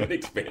 they couldn't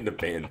expand the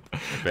band.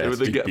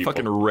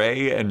 Fucking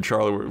Ray and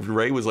Charlie.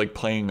 Ray was like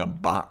playing a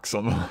box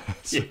on the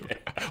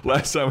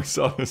last time we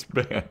saw this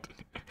band.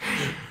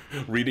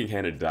 Reading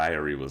Hannah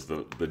Diary was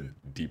the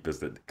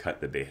deepest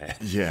cut that they had.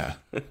 Yeah.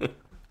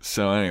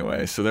 So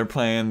anyway, they're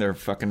playing, they're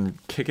fucking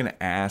kicking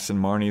ass,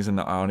 and Marnie's in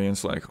the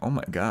audience like, oh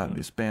my god,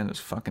 this band is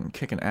fucking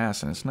kicking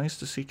ass, and it's nice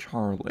to see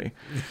Charlie.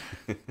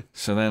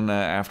 So then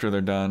after they're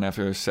done,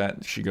 after their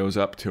set, she goes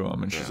up to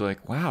him, and she's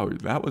like, wow,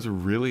 that was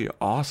really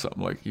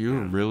awesome. Like,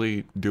 you're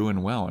really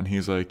doing well. And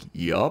he's like,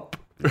 yup.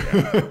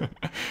 Yeah.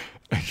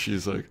 And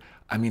she's like,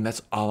 I mean,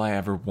 that's all I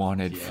ever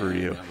wanted for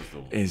you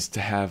is to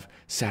have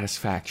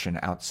satisfaction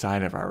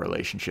outside of our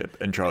relationship.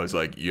 And Charlie's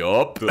like,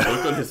 yup. The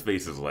look on his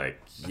face is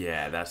like,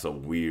 yeah, that's a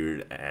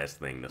weird ass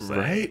thing to say.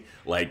 Right?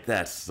 Like,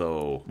 that's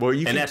so...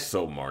 that's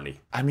so Marnie.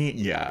 I mean,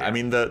 yeah. I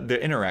mean, the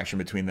interaction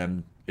between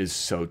them is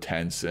so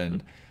tense.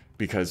 And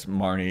because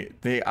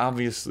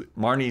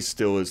Marnie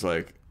still is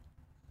like,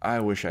 I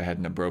wish I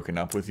hadn't have broken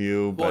up with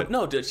you. But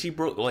well,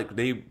 no,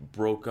 they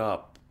broke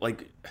up.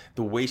 Like,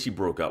 the way she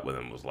broke up with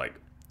him was like,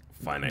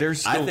 finite.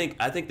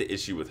 I think the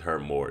issue with her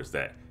more is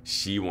that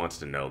she wants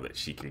to know that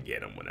she can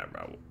get him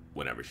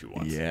whenever she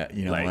wants. Yeah,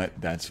 you know what?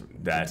 That's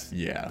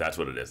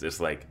what it is. It's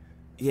like,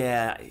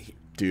 yeah,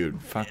 dude,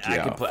 fuck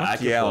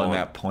yeah on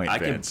that point. I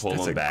can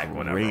pull him back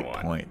whenever I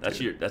want. Point, that's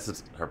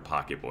just her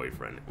pocket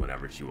boyfriend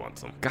whenever she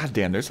wants him. God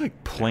damn, there's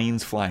like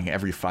planes flying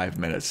every 5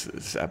 minutes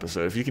this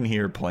episode. If you can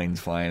hear planes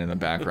flying in the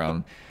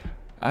background,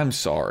 I'm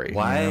sorry.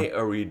 Why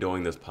are we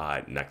doing this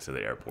pod next to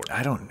the airport?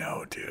 I don't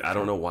know, dude. I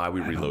don't know why we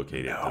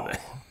relocated to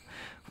that.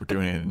 We're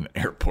doing it in an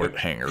airport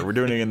hangar. We're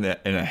doing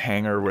it in a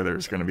hangar where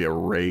there's going to be a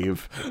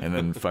rave, and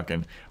then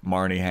fucking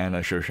Marnie,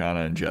 Hannah,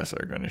 Shoshana, and Jess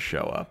are going to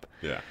show up.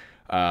 Yeah.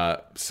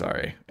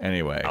 Sorry.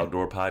 Anyway.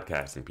 Outdoor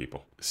podcasting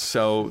people.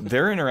 So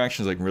their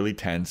interaction is like really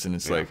tense, and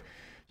it's like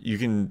you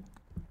can.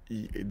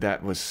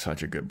 That was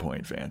such a good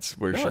point, Vance.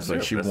 Where she's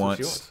like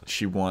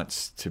she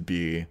wants to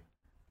be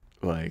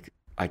like,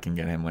 I can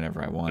get him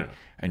whenever I want. Yeah.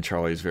 And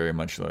Charlie's very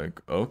much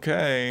like,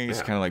 okay.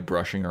 He's kind of like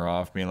brushing her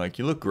off, being like,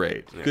 you look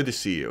great. Yeah. Good to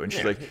see you. And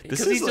she's like, this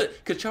is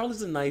because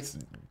Charlie's a nice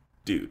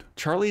dude.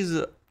 Charlie's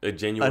a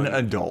genuine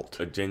adult.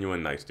 A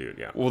genuine nice dude,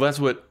 yeah. Well, that's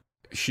what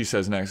she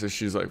says next. Is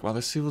she's like, wow,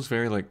 this feels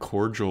very like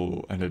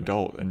cordial and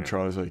adult. And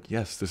Charlie's like,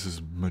 yes, this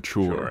is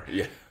mature. Sure.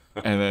 Yeah.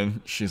 And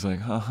then she's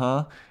like,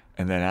 uh-huh.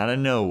 And then out of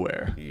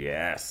nowhere.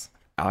 Yes.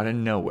 Out of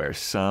nowhere,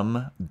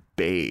 some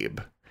babe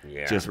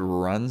just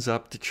runs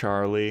up to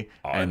Charlie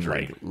and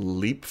like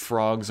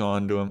leapfrogs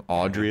onto him.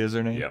 Audrey is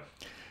her name. Yep.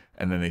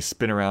 And then they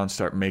spin around,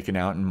 start making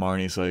out, and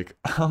Marnie's like,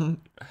 I'm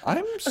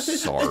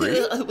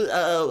sorry.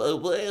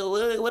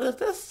 What is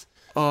this?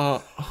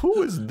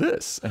 Who is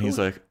this? And he's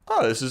like,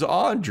 oh, this is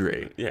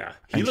Audrey. Yeah.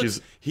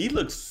 He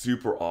looks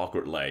super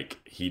awkward, like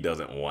he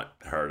doesn't want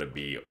her to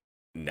be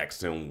next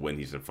to him when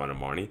he's in front of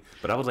Marnie.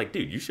 But I was like,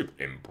 dude, you should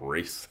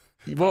embrace.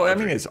 Well, Audrey. I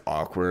mean, it's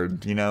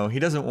awkward, you know. He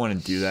doesn't want to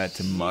do that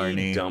to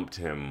Marnie. He dumped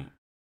him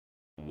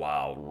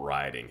while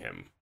riding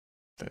him.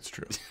 That's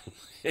true.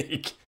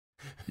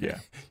 Yeah.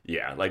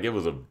 Yeah, like it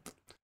was a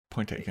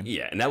point taken.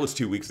 Yeah, and that was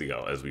 2 weeks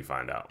ago, as we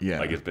find out. Yeah,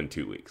 like it's been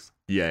 2 weeks.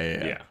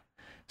 Yeah.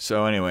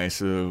 So anyway,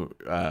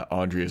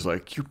 Audrey is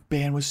like, your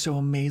band was so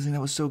amazing.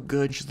 That was so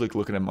good. She's like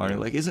looking at Marnie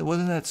like,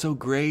 wasn't that so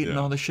great and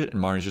all this shit?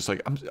 And Marnie's just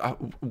like,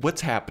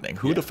 what's happening?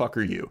 Who the fuck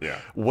are you? Yeah.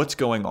 What's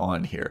going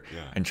on here?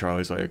 Yeah. And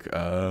Charlie's like,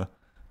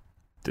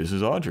 this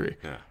is Audrey.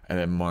 Yeah. And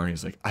then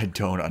Marnie's like, I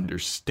don't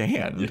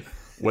understand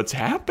what's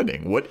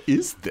happening. What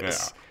is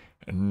this?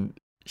 Yeah. And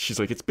she's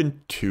like, it's been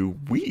 2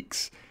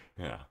 weeks.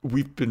 Yeah.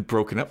 We've been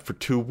broken up for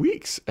 2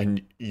 weeks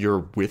and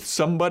you're with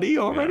somebody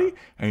already? Yeah.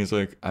 And he's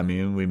like, I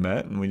mean, we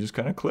met and we just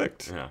kind of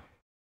clicked. Yeah.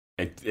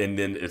 And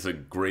then it's a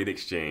great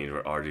exchange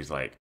where Audrey's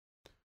like,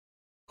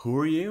 who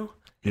are you?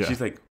 And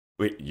she's like,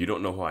 wait, you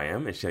don't know who I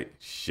am? And she's like,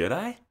 should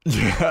I?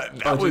 Yeah,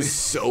 that was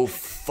so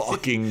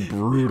fucking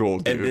brutal,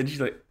 dude. And then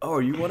she's like, oh,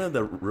 are you one of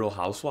the Real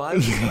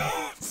Housewives?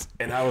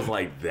 And I was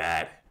like,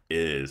 that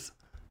is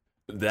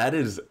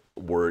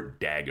word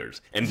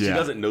daggers. And she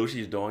doesn't know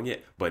she's doing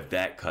it, but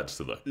that cuts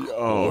to the core.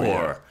 Oh,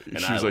 yeah.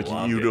 And she's like,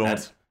 you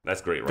don't.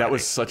 That's great writing. That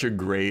was such a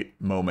great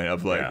moment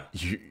of like,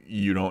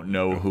 you don't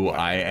know who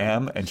I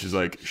am? And she's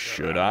like,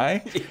 should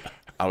I? Yeah.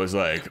 I was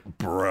like,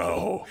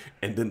 bro.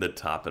 And then to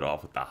top it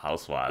off with the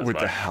Housewives.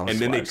 The Housewives.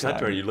 And then they cut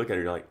to her and you look at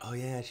her, you're like, oh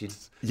yeah,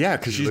 she's. Yeah,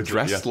 because she's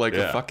dressed like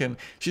a fucking.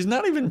 She's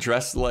not even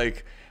dressed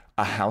like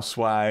a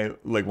housewife,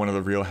 like one of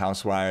the Real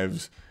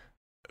Housewives.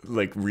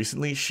 Like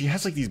recently, she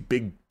has like these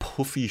big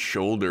puffy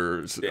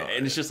shoulders.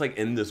 And it's just like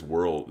in this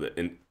world,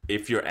 and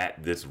if you're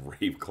at this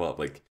rave club,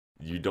 like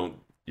you're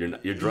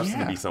dressed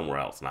to be somewhere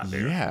else, not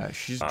there. Yeah,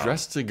 she's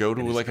dressed to go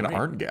to like an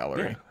art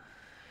gallery. Yeah.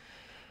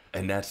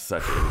 And it was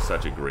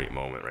such a great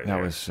moment right there.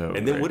 That was so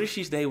And then what does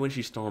she say when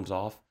she storms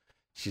off?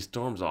 She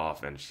storms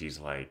off and she's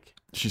like...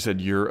 She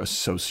said, you're a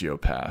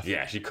sociopath.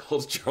 Yeah, she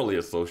calls Charlie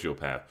a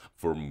sociopath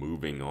for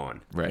moving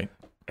on. Right.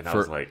 And I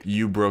was like...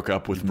 You broke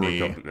up with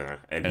me.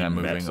 And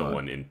I'm met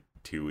someone in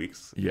 2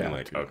 weeks. Yeah. I'm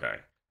like, okay.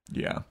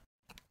 Yeah.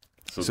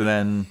 So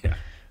then,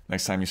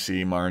 next time you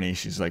see Marnie,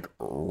 she's like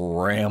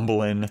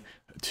rambling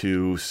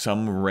to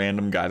some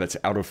random guy that's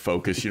out of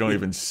focus. You don't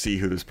even see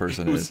who this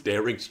person is.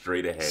 Staring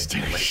straight ahead.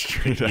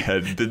 Straight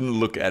ahead. Didn't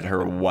look at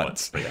her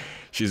once. Yeah.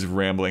 She's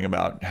rambling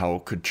about how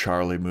could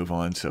Charlie move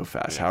on so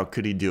fast? Yeah. How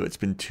could he do it? It's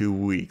been 2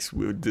 weeks.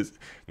 What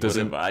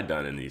have I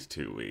done in these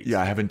 2 weeks?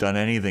 Yeah, I haven't done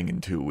anything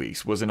in 2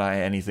 weeks. Wasn't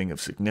I anything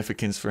of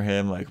significance for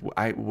him? Like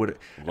I would.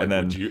 Like, and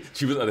then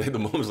she was at the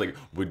moment was like,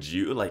 would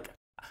you like?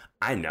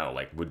 I know,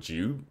 like, would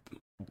you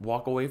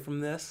walk away from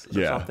this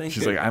or something?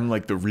 She's like, I'm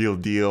like the real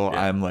deal.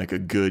 I'm like a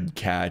good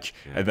catch.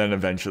 And then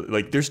eventually,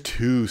 like, there's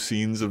 2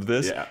 scenes of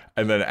this.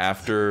 And then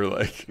after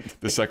like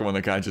the second one,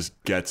 the guy just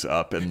gets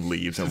up and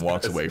leaves and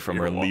walks away from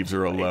her and leaves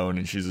her alone.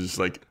 And she's just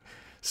like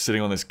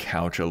sitting on this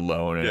couch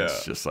alone. And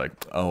it's just like,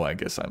 oh, I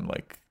guess I'm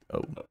like,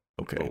 oh,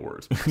 okay.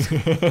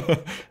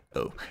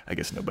 Oh, I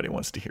guess nobody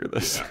wants to hear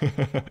this.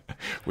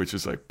 Which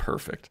is like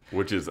perfect.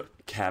 Which is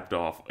capped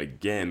off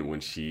again when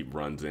she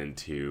runs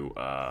into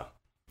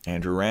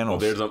Andrew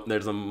Rannells. Well,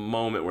 there's a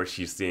moment where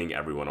she's seeing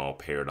everyone all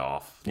paired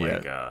off.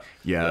 Like,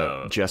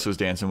 Jess was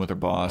dancing with her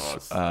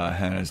boss.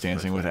 Hannah's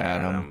dancing with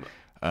Adam.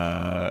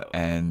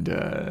 And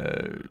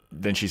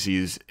then she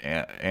sees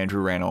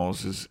Andrew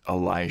Rannells'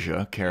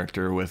 Elijah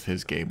character with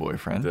his gay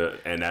boyfriend.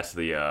 And that's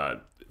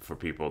for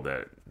people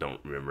that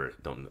don't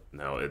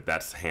know,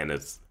 that's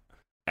Hannah's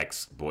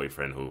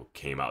ex-boyfriend who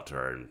came out to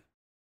her in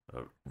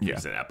a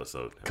recent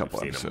episode. A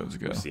couple episodes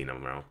ago. We've seen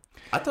him around.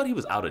 I thought he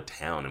was out of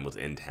town and was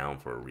in town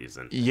for a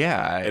reason.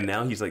 Yeah. And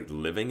now he's like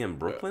living in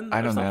Brooklyn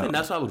I don't something. know.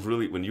 That's why I was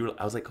really,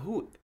 I was like,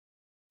 who?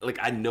 like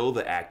I know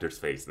the actor's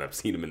face, and I've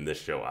seen him in this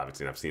show,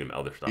 obviously, and I've seen him in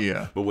other stuff.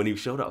 Yeah. But when he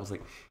showed up, I was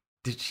like,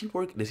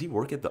 does he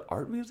work at the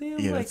art museum?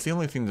 Yeah, like, that's the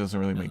only thing that doesn't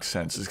really make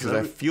sense. Is because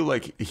I feel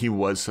like he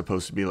was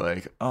supposed to be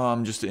like, oh,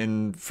 I'm just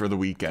in for the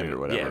weekend or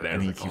whatever,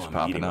 and he like, keeps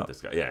popping up.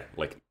 This guy. Yeah,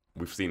 like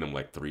we've seen him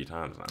like 3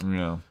 times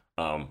now.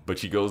 Yeah. But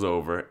she goes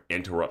over,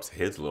 interrupts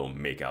his little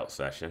makeout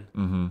session.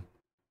 Mm-hmm.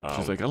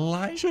 She's like,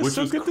 Elijah, which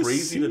so was good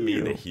crazy to me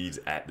you. that he's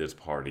at this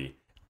party,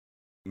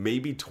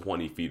 maybe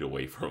 20 feet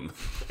away from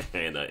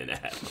Hannah and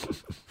Adam.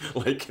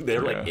 Like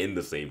they're like in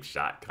the same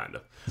shot, kind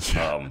of.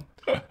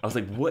 I was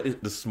like, what is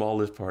the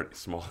smallest party?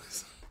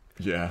 Smallest.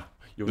 Yeah.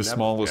 The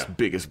smallest,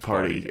 biggest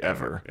party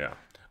ever.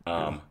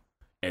 Yeah.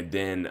 And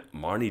then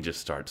Marnie just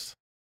starts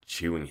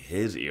chewing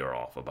his ear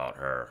off about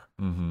her,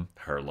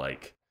 her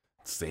like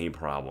same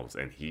problems,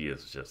 and he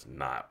is just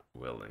not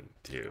willing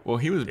to. Well,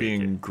 he was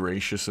being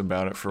gracious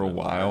about it for a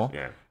while.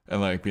 Yeah. And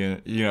like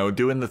being,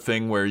 doing the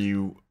thing where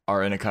you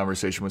are in a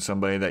conversation with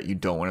somebody that you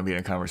don't want to be in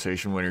a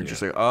conversation when you're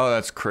just like, oh,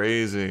 that's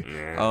crazy.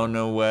 Yeah. Oh,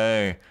 no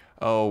way.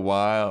 Oh,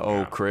 wow.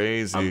 Oh,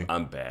 crazy.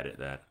 I'm bad at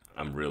that.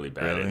 I'm really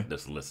bad at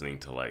just listening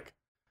to like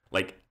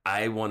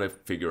I want to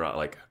figure out,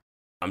 like,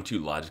 I'm too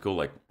logical.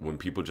 Like when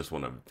people just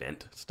want to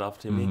vent stuff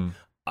to me,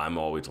 I'm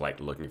always like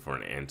looking for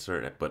an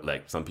answer. But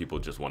like some people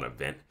just want to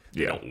vent.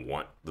 They don't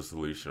want the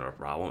solution or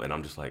problem. And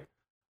I'm just like,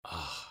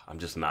 I'm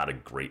just not a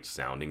great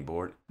sounding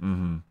board.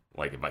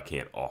 Like if I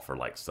can't offer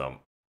like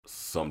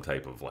some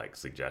type of like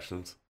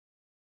suggestions.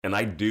 And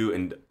I do,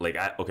 and like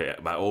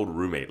my old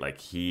roommate,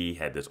 like he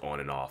had this on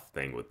and off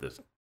thing with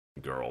this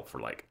girl for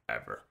like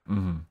ever.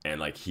 And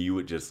like he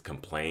would just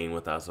complain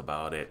with us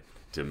about it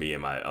to me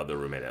and my other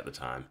roommate at the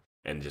time,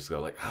 and just go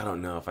like, I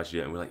don't know if I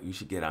should. And we're like, you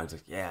should get out. He's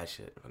like, yeah, I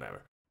should,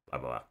 whatever, blah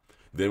blah blah.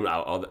 Then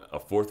a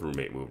fourth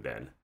roommate moved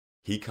in.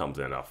 He comes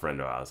in, a friend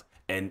of ours,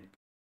 and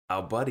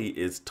our buddy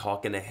is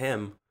talking to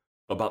him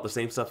about the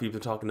same stuff he's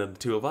been talking to the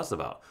two of us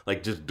about,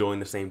 like just doing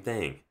the same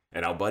thing.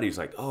 And our buddy's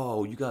like,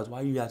 oh, you guys, why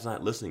are you guys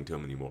not listening to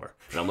him anymore?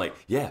 And I'm like,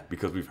 yeah,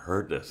 because we've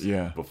heard this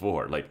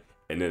before. Like,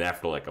 and then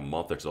after like a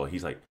month or so,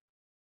 he's like,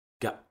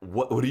 God,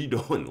 what are you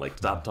doing? Like,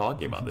 stop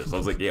talking about this. I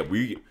was like, yeah,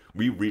 we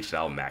reached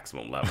our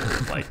maximum level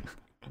of like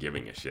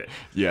giving a shit.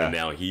 Yeah. And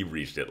now he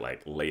reached it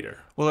like later.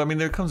 Well, I mean,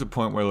 there comes a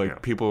point where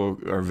like people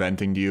are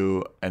venting to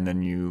you, and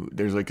then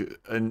there's like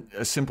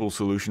a simple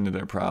solution to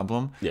their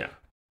problem. Yeah.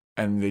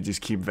 And they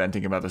just keep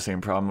venting about the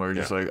same problem, or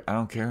just like, I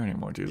don't care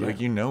anymore, dude.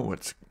 Like,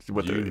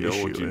 what the issue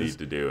is. What you need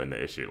to do in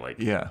the issue. Like,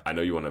 I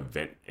know you want to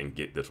vent and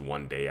get this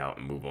one day out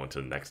and move on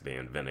to the next day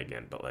and vent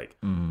again, but like,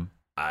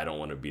 I don't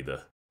want to be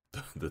the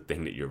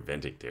thing that you're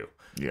venting to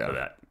for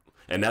that.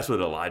 And that's what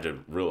Elijah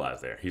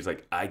realized there. He's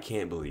like, I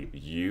can't believe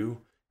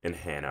you and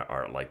Hannah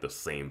are like the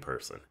same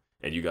person,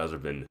 and you guys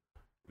have been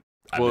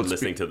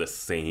listening to the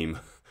same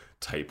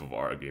type of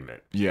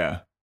argument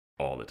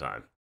all the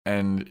time.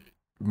 And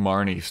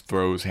Marnie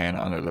throws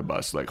Hannah under the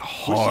bus like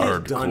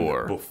hardcore. She's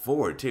done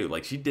before too.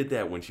 Like she did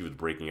that when she was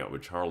breaking up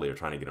with Charlie or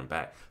trying to get him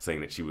back, saying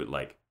that she would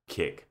like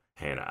kick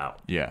Hannah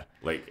out. Yeah.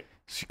 Like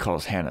she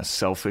calls Hannah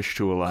selfish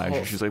to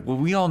Elijah. She's like, well,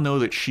 we all know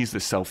that she's the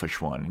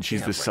selfish one, and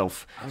she's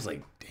the I was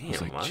like, damn, I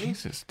was like,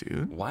 Jesus,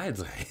 dude. Why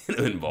is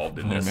Hannah involved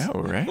in this? I know,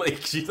 right? Like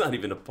she's not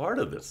even a part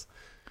of this.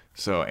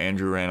 So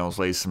Andrew Rannells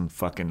lays some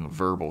fucking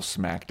verbal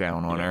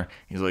smackdown on her.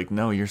 He's like,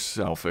 no, you're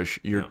selfish.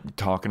 You're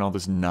talking all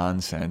this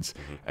nonsense.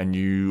 And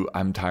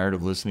I'm tired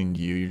of listening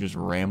to you. You're just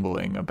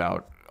rambling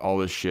about all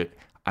this shit.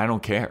 I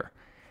don't care.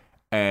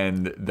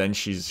 And then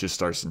she just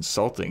starts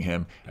insulting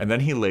him. And then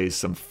he lays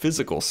some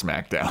physical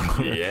smackdown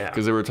on her. Yeah.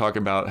 Because they were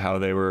talking about how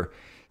they were,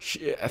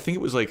 I think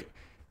it was like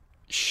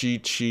she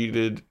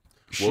cheated.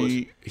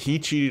 He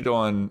cheated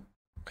on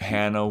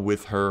Hannah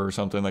with her or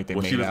something, like they made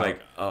out. Well, she was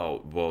like,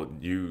 oh, well,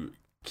 you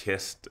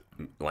kissed,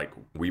 like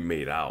we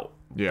made out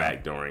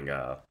back during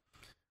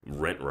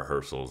Rent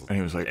rehearsals. And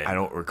he was like, I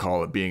don't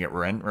recall it being at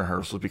Rent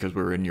rehearsals because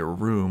we were in your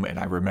room and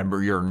I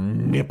remember your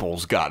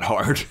nipples got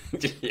hard.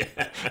 Yeah.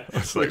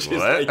 It's like,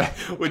 what?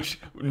 Which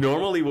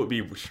normally would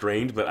be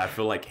strange, but I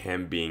feel like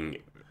him being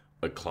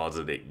a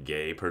closeted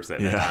gay person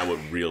at that time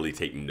would really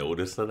take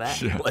notice of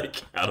that. Yeah.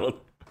 Like, I don't,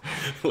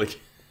 like,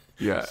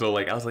 so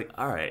like, I was like,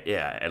 all right,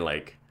 and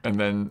like. And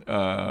then,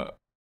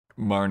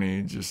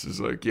 Marnie just is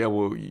like, yeah,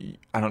 well,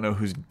 I don't know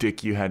whose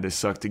dick you had to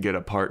suck to get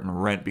a part in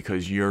Rent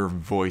because your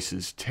voice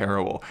is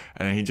terrible.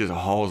 And then he just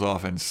hauls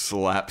off and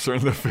slaps her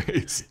in the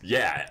face.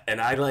 Yeah, and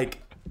I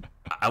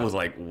was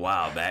like,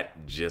 wow,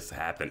 that just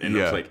happened. And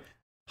it's like,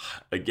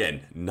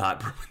 again,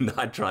 not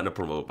trying to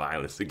promote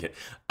violence again.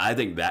 I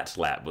think that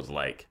slap was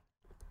like,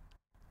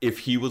 if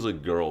he was a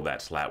girl,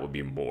 that slap would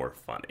be more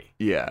funny.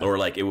 Yeah. Or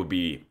like it would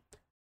be.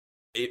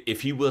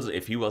 If he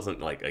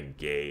wasn't like a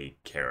gay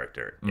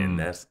character in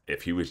this,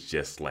 if he was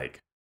just like,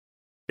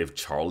 if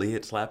Charlie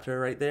had slapped her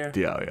right there,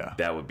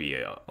 that would be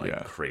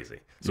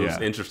crazy. So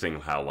it's interesting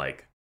how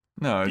like,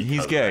 no,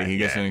 he's gay. He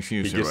gets an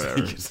excuse or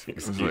whatever.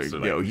 It's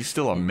like, yo, he's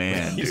still a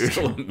man, dude. He's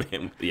still a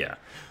man. Yeah.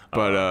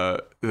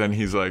 But then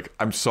he's like,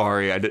 I'm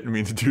sorry, I didn't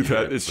mean to do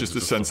that. It's just a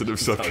sensitive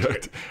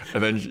subject.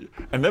 And then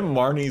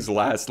Marnie's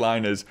last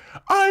line is,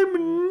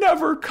 I'm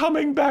never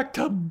coming back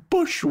to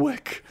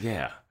Bushwick.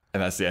 Yeah.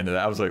 And that's the end of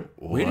that. I was like,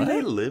 what? Where do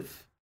they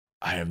live?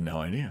 I have no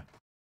idea.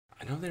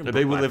 I know they're.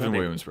 They live in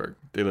Williamsburg.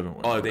 They live in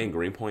Williamsburg. Oh, are they in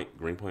Greenpoint,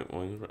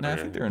 Williamsburg? No, I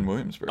think they're in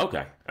Williamsburg.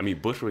 Okay. I mean,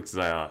 Bushwick's,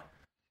 yeah,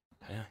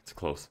 it's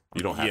close.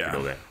 You don't have to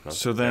go there. No?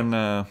 So then,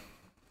 I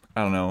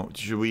don't know.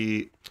 Should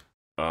we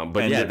but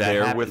end it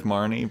there happened with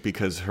Marnie?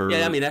 Because her...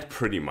 Yeah, I mean, that's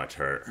pretty much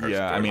her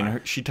yeah, I mean,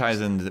 storyline. she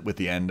ties in with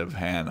the end of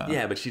Hannah.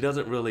 Yeah, but she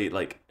doesn't really,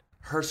 like,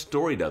 her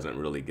story doesn't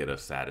really get a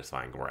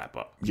satisfying wrap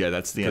up. Yeah,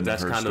 that's the end of her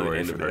story. That's kind of the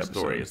end of her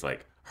story. It's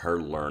like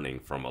her learning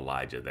from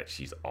Elijah that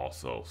she's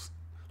also,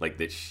 like,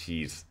 that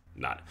she's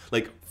not,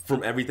 like,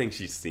 from everything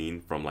she's seen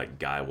from, like,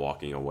 guy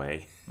walking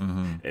away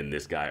and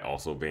this guy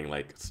also being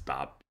like,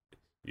 stop,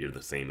 you're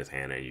the same as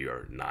Hannah,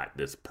 you're not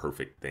this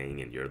perfect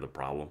thing and you're the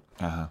problem.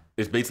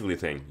 It's basically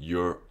saying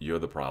you're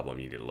the problem,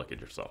 you need to look at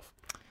yourself.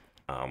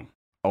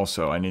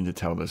 Also, I need to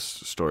tell this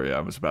story. I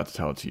was about to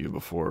tell it to you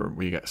before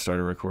we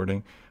started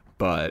recording,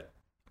 but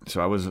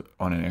so I was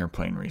on an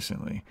airplane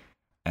recently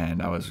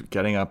and I was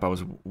getting up, I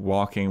was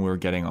walking, we were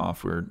getting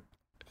off, we were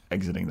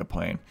exiting the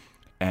plane,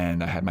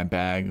 and I had my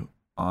bag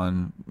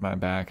on my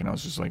back and I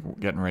was just like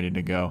getting ready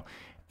to go,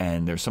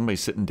 and there's somebody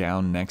sitting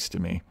down next to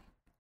me,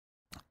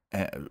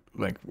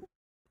 like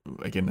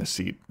in the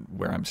seat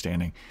where I'm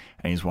standing,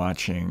 and he's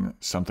watching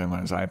something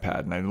on his iPad,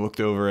 and I looked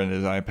over at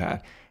his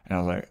iPad and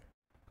I was like,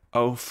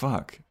 oh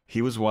fuck,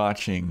 he was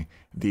watching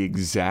the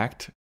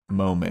exact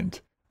moment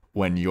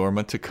when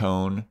Yorma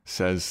Taccone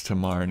says to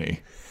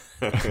Marnie,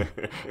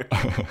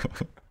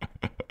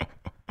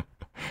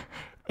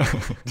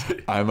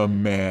 I'm a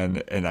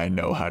man and I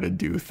know how to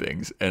do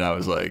things. And I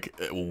was like,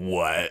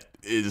 what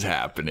is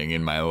happening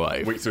in my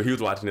life? Wait, so he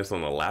was watching this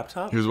on a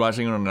laptop? He was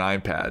watching it on an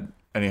iPad,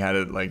 and he had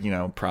it, like, you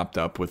know, propped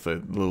up with a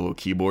little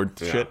keyboard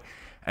shit.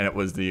 And it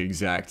was the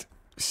exact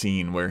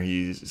scene where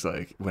he's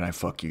like, when I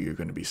fuck you, you're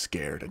going to be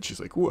scared. And she's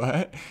like,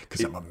 what?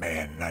 Because I'm a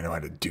man and I know how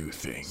to do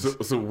things.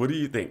 So what do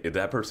you think? Is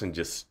that person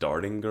just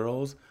starting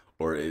Girls,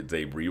 or is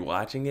they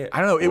rewatching it? I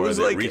don't know. It was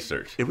like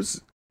research. It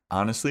was,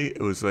 honestly,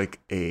 it was like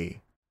a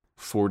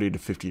 40 to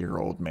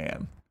 50-year-old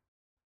man.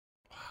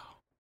 Wow.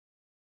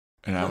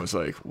 And I was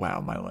like, wow,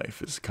 my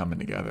life is coming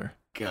together.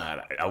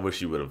 God, I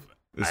wish you would have.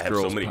 I have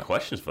so many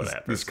questions for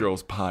that. This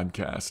girl's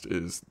podcast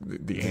is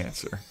the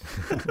answer.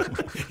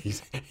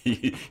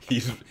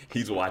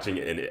 he's watching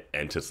it in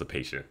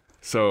anticipation.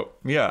 So,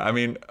 yeah, I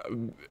mean,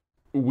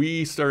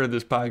 we started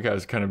this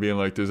podcast kind of being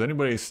like, does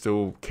anybody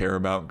still care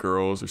about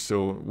Girls or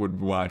still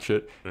would watch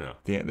it?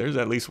 Yeah. There's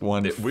at least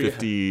one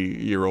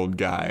 50-year-old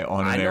guy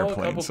on an airplane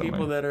somewhere. I know a couple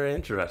people that are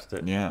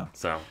interested. Yeah.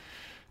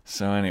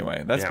 So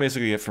anyway, that's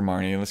basically it for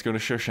Marnie. Let's go to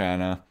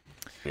Shoshana.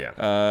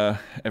 Yeah.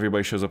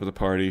 Everybody shows up at the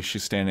party.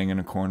 She's standing in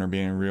a corner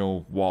being a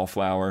real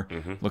wallflower,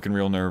 looking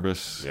real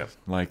nervous,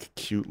 like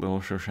cute little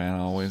Shoshana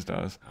always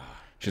does.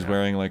 She's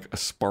wearing like a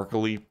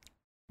sparkly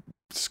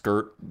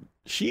skirt.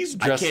 She's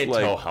dressed I can't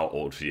like, tell how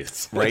old she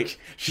is. Right? Like,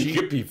 she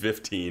could be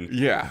 15.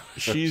 Yeah.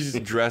 She's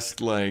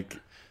dressed like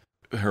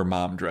her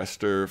mom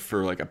dressed her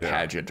for like a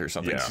pageant or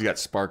something. She's got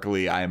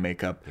sparkly eye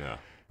makeup. Yeah.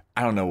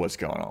 I don't know what's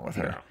going on with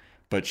her.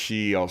 But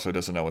she also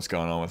doesn't know what's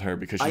going on with her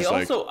because she's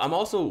I'm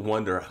also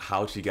wonder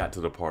how she got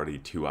to the party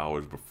 2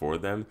 hours before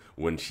them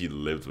when she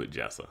lives with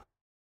Jessa.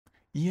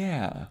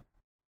 Yeah.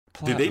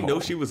 Did they know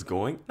she was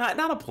going?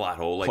 Not a plot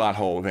hole. Like, plot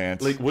hole,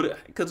 Vance. Like, what?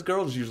 Because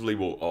girls usually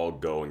will all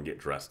go and get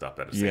dressed up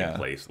at the same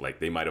place. Like,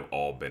 they might have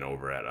all been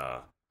over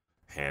at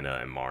Hannah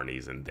and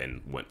Marnie's and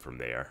then went from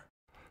there.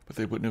 But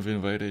they wouldn't have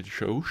invited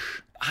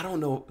Shosh? I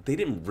don't know. They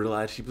didn't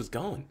realize she was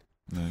going.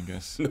 I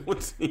guess. No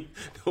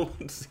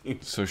one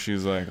seems. So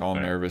she's like all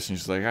nervous, and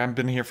she's like, I've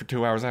been here for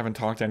 2 hours. I haven't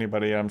talked to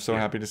anybody. I'm so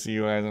happy to see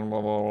you guys, and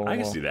blah, blah, blah, blah. I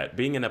can see that.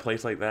 Being in a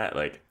place like that,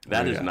 like,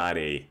 that is not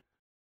a...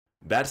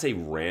 That's a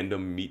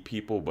random meet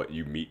people, but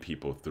you meet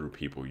people through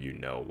people you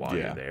know while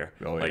you're there.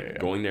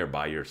 Going there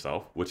by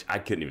yourself, which I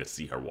couldn't even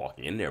see her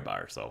walking in there by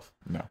herself.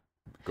 No.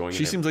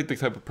 She seems like the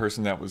type of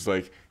person that was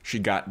like, she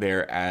got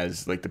there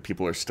as like the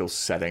people are still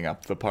setting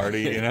up the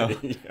party, you know?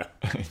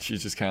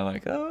 She's just kind of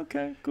like, oh,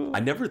 okay, cool.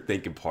 I never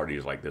think of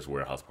parties like this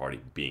warehouse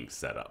party being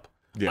set up.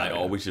 I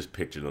always just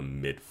picture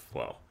them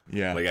mid-flow.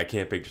 Yeah. Like, I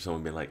can't picture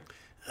someone being like,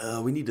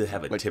 we need to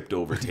have a tipped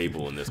over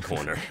table in this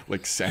corner.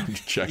 Like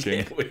sound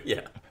checking.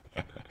 Yeah.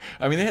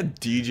 I mean, they had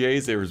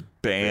DJs, there was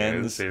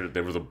bands.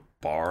 There was a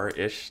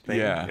bar-ish thing.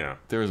 Yeah.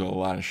 There was a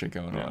lot of shit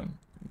going on.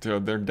 So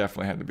there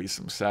definitely had to be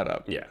some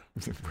setup. Yeah.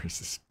 Where's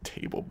this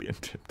table being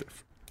tipped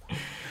over?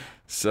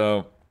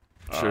 So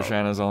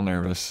Shoshana's all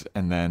nervous,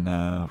 and then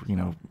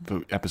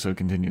the episode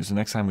continues. The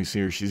next time we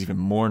see her, she's even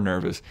more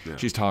nervous. Yeah.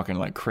 She's talking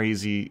like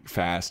crazy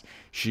fast.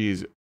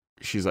 She's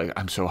like,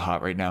 I'm so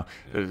hot right now.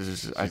 Yeah.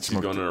 She's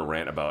going on a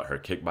rant about her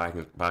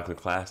kickboxing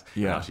class.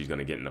 Yeah. How she's going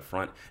to get in the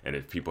front. And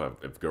if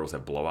girls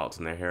have blowouts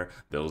in their hair,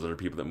 those are the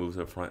people that move to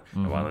the front.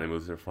 And why don't they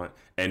move to the front?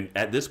 And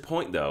at this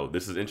point, though,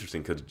 this is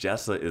interesting because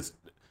Jessa is...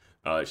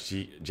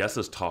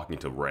 Jessa's talking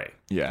to Ray.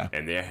 Yeah.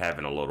 And they're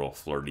having a little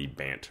flirty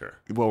banter.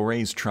 Well,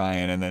 Ray's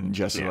trying, and then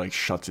Jessa like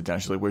shuts it down.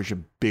 She's like, where's your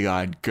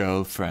big-eyed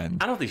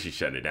girlfriend? I don't think she's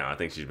shutting it down. I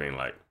think she's being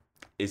like,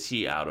 is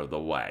she out of the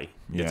way?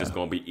 Is this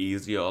going to be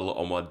easier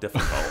or more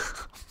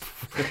difficult?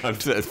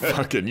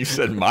 You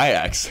said my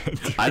accent.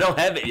 I don't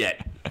have it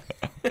yet.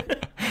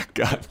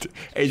 God,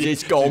 is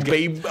this gonna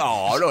be?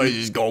 Oh no, is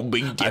this gonna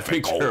be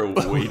difficult? I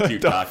picture way too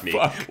cockney.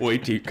 Way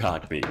too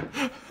cockney.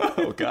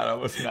 Oh God, I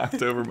almost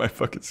knocked over my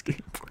fucking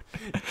skateboard.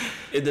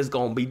 Is this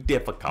gonna be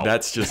difficult?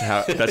 That's just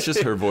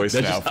her voice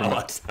now.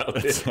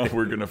 That's how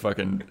we're gonna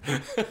fucking.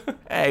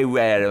 Hey,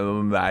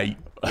 mate,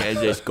 is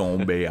this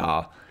gonna be?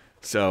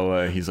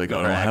 So he's like,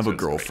 I don't have a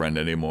girlfriend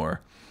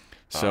anymore.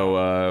 So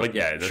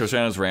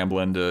Shoshana's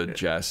rambling to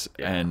Jess,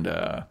 and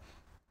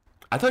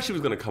I thought she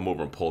was gonna come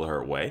over and pull her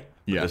away.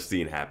 Yeah. The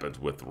scene happens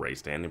with Ray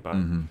standing by.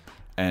 Mm-hmm.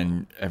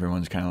 And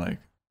everyone's kind of like,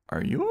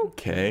 are you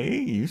okay?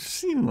 You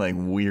seem like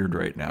weird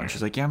right now. And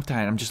she's like, yeah, I'm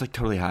tired. I'm just like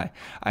totally high.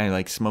 I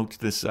like smoked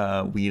this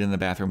weed in the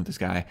bathroom with this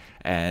guy,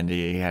 and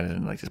he had it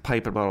in like this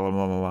pipe, blah, blah,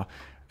 blah, blah, blah.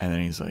 And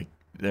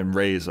then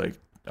Ray's like,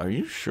 are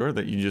you sure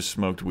that you just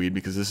smoked weed?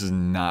 Because this is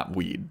not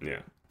weed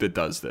that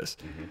does this.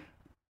 Mm-hmm.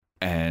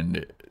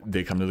 And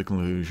they come to the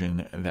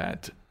conclusion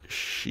that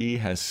she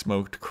has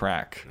smoked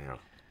crack. Yeah.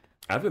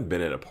 I haven't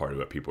been at a party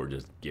where people are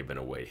just giving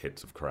away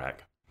hits of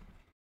crack.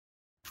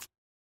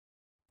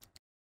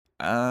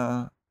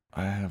 I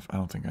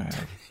don't think I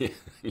have.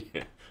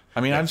 Yeah.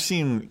 I mean, I've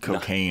seen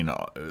cocaine a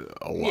lot.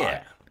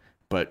 Yeah.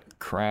 But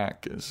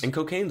crack is... And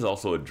cocaine's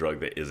also a drug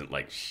that isn't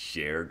like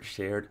shared.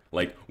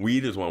 Like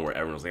weed is one where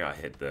everyone's like, I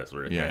hit this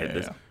or I hit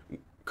this. Yeah.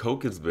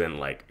 Coke is one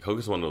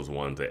of those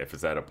ones that if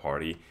it's at a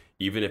party,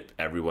 even if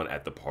everyone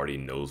at the party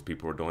knows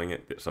people are doing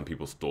it, some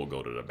people still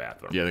go to the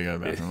bathroom. Yeah, they go to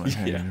the bathroom. Like,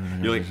 hey,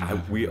 You're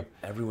like,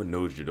 everyone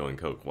knows you're doing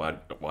coke. Why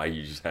are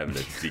you just having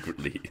it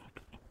secretly?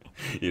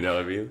 You know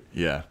what I mean?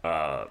 Yeah.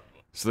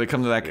 So they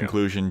come to that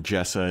conclusion.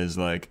 Jessa is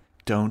like,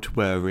 don't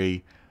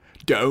worry.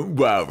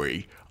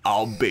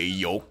 I'll be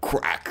your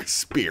crack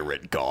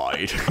spirit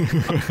guide.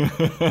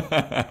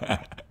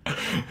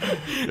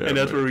 And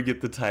that's where we get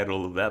the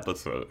title of the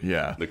episode.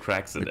 Yeah. The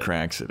Crackcident. The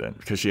Crackcident.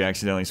 Because she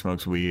accidentally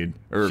smokes weed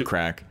or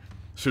crack.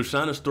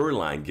 Shoshana's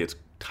storyline gets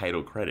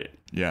title credit.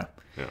 Yeah.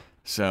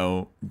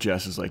 So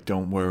Jess is like,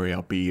 don't worry,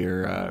 I'll be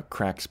your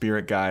crack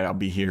spirit guide. I'll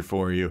be here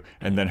for you.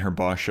 And then her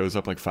boss shows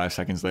up like 5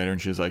 seconds later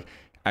and she's like,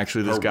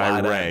 actually, this guy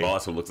Ray. Her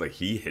boss who looks like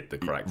he hit the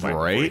crack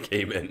before he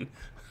came in.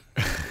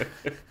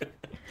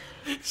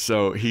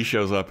 So he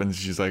shows up and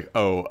she's like,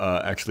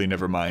 actually,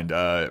 never mind.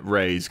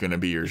 Ray's going to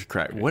be your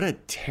crack. What a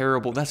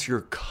terrible, that's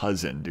your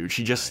cousin, dude.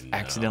 She just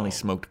accidentally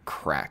smoked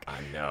crack.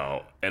 I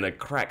know. And a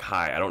crack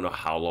high, I don't know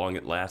how long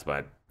it lasts,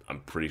 but I'm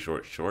pretty sure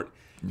it's short.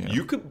 Yeah.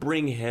 You could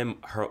bring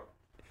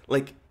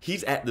like,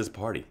 he's at this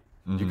party.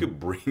 Mm-hmm. You could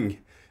bring,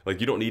 like,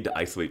 you don't need to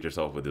isolate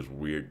yourself with this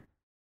weird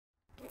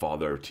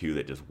father or two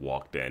that just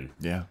walked in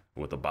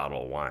with a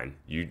bottle of wine.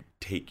 You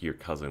take your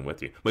cousin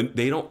with you. But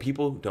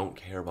people don't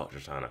care about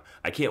Shoshana.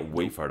 I can't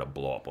wait for her to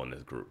blow up on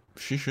this group.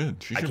 She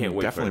should. She should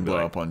definitely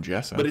blow up on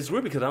Jessa. But it's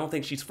weird because I don't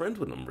think she's friends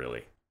with them,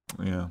 really.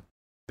 Yeah.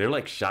 They're,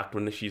 like, shocked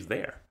when she's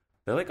there.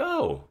 They're like,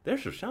 oh,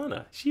 there's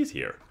Shoshana. She's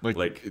here.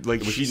 Like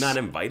was she not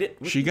invited?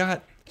 She's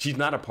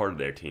not a part of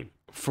their team.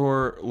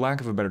 For lack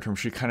of a better term,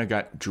 she kind of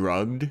got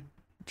drugged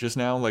just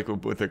now, like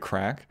with a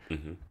crack.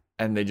 Mm-hmm.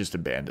 And they just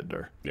abandoned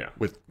her. Yeah.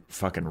 With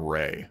fucking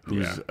Ray,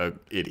 who's an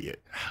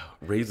idiot.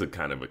 Ray's a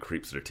kind of a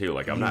creepster too.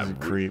 Like, I'm not a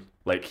creep.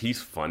 Like,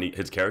 he's funny.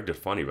 His character's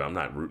funny, but I'm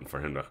not rooting for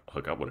him to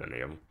hook up with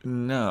any of them.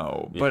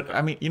 No, but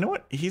I mean, you know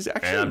what? He's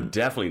actually. And I'm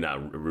definitely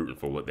not rooting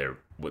for what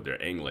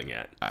they're angling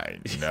at. I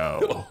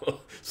know.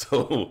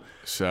 So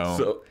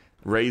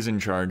Ray's in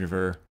charge of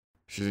her.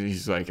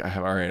 He's like,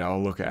 all right,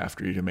 I'll look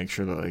after you to make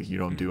sure that like you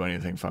don't do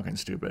anything fucking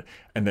stupid.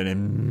 And then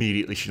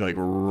immediately she like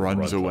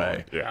runs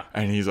away. Yeah.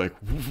 And he's like,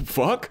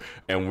 fuck.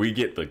 And we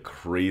get the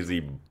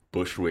crazy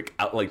Bushwick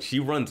out. Like,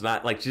 she's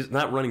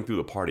not running through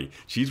the party.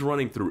 She's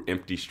running through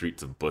empty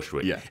streets of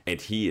Bushwick. Yeah.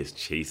 And he is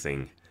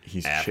chasing.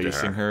 He's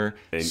chasing her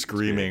and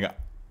screaming.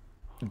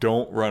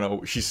 Don't run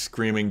away. She's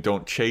screaming,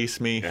 don't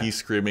chase me. Yeah. He's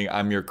screaming,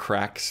 I'm your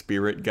crack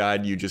spirit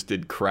guide. You just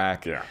did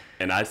crack. Yeah.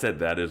 And I said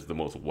that is the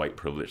most white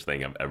privilege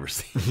thing I've ever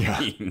seen. Yeah.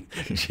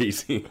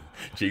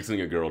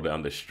 chasing a girl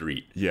down the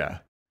street. Yeah.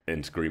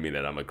 And screaming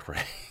that I'm a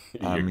crack.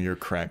 I'm your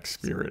crack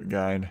spirit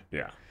guide.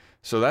 Yeah.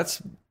 So that's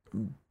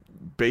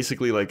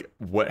basically like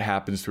what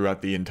happens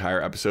throughout the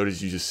entire episode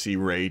is you just see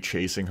Ray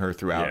chasing her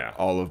throughout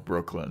all of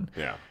Brooklyn.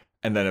 Yeah.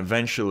 And then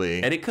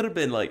eventually... And it could have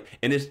been like...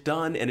 And it's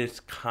done, and it's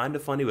kind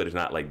of funny, but it's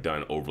not like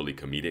done overly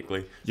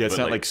comedically. Yeah, it's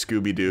not like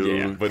Scooby-Doo.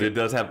 Yeah, but it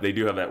does have... They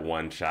do have that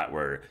one shot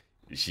where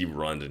she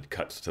runs and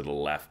cuts to the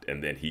left,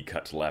 and then he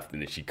cuts left,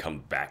 and then she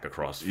comes back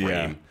across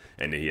frame,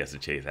 and then he has to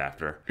chase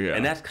after her. Yeah.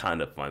 And that's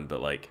kind of fun, but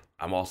like,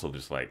 I'm also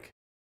just like...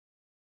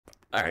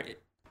 All right.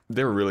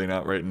 They're really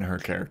not writing her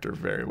character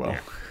very well. Yeah.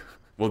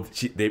 Well,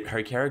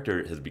 her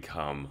character has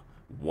become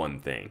one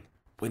thing.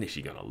 When is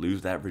she going to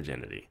lose that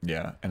virginity?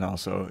 Yeah. And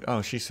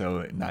also, she's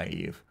so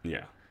naive.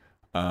 Yeah.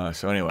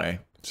 So anyway,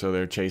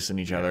 they're chasing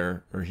each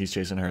other, or he's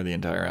chasing her the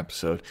entire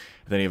episode.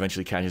 Then he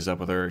eventually catches up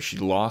with her. She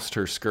lost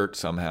her skirt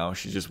somehow.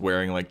 She's just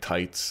wearing like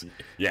tights.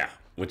 Yeah.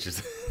 Which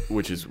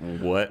is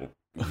what?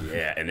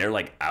 Yeah. And they're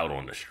like out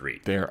on the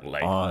street. They're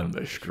like, on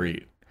the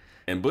street.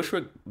 And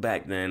Bushwick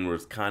back then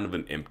was kind of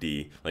an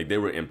empty, like they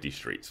were empty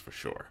streets for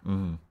sure.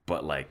 Mm-hmm.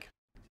 But like,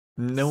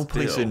 no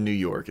place in New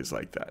York is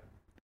like that.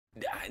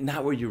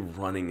 Not where you're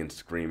running and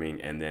screaming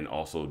and then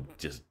also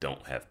just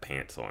don't have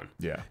pants on.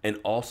 Yeah. And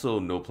also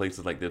no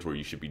places like this where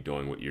you should be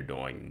doing what you're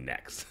doing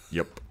next.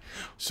 Yep.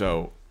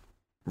 So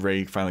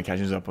Ray finally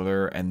catches up with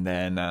her, and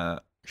then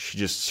she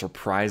just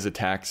surprise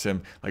attacks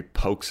him, like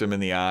pokes him in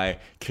the eye,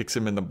 kicks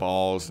him in the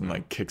balls, and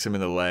like kicks him in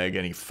the leg,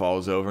 and he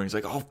falls over, and he's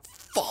like, oh,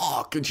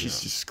 fuck. And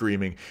she's just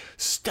screaming,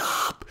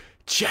 stop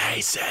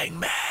chasing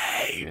me.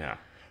 Yeah.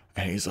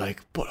 And he's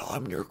like, but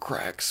I'm your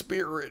crack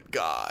spirit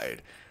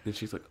guide. And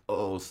she's like,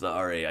 oh,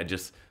 sorry.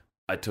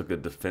 I took a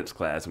defense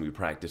class and we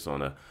practiced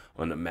on a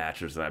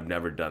mattress, and I've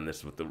never done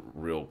this with a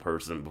real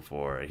person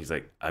before. And he's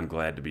like, I'm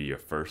glad to be your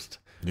first,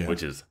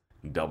 which is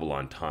double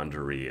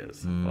entendre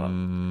is.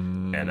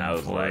 And I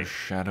was like,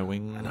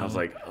 foreshadowing. And I was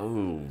like,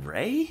 oh,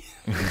 Ray?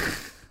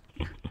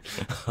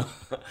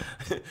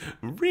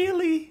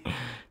 Really?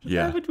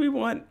 Yeah. Is that what we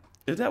want?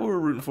 Is that what we're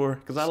rooting for?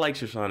 Because I like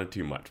Shoshana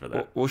too much for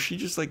that. Well, she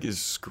just like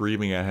is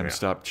screaming at him,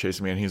 stop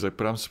chasing me. And he's like,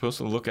 but I'm supposed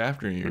to look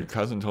after you. Your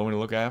cousin told me to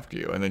look after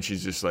you. And then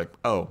she's just like,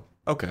 oh,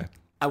 okay.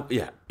 And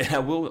I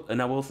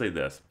will say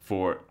this.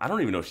 I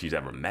don't even know if she's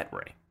ever met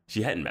Ray.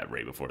 She hadn't met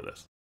Ray before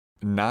this.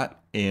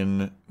 Not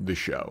in the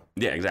show.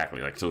 Yeah,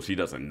 exactly. Like, so she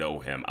doesn't know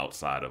him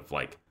outside of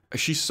like.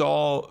 She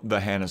saw the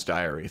Hannah's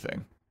Diary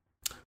thing.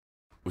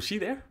 Was she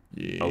there?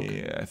 Yeah,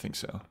 okay. I think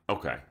so.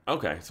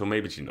 Okay. So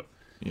maybe she knows.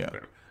 Yeah.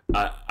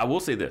 I will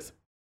say this.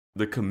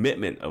 The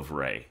commitment of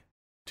Ray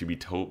to be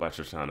told by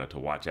Shoshana to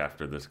watch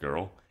after this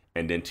girl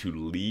and then to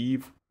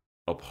leave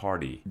a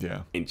party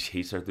and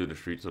chase her through the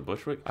streets of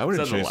Bushwick. I would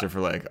have chased her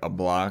for like a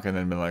block and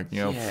then been like,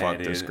 fuck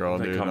this girl,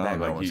 dude. Come back,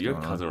 like, your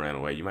cousin ran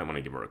away. You might want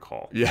to give her a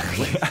call. Yeah.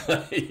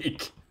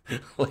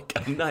 Like,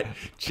 I'm not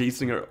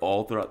chasing her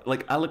all throughout.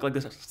 Like, I look like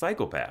this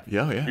psychopath.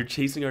 Yeah. You're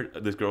chasing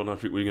this girl down the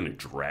street. We're going to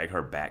drag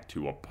her back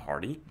to a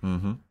party?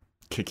 Mm-hmm.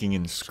 Kicking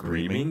and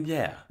screaming?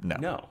 Yeah.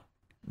 No,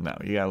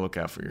 you got to look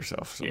out for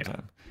yourself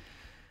sometime. Yeah.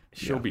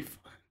 She'll be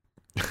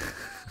fine.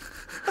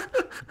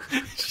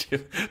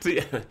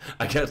 See,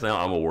 I guess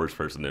now I'm a worse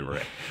person than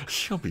Ray.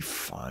 She'll be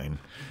fine.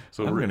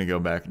 So I'm going to go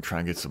back and try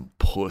and get some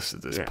puss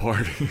at this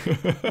party.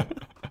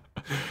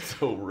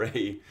 So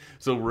Ray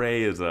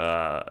is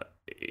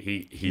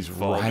he's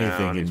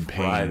writhing in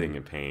pain. Writhing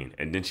in pain.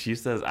 And then she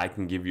says, I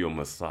can give you a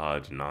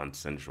massage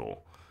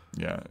non-sensual.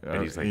 Yeah.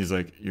 And he's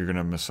like, you're going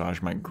to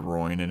massage my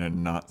groin in a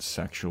not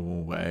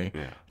sexual way.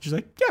 Yeah. She's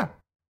like, yeah.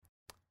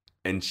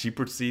 And she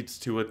proceeds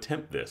to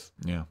attempt this.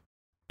 Yeah.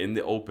 In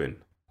the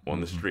open,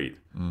 on the street.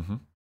 Mm-hmm.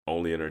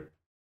 Only in her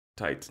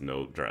tights,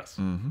 no dress.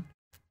 Mm-hmm.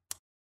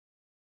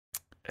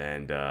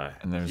 And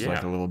there's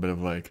like a little bit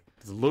of like...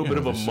 There's a little bit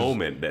of a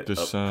moment that...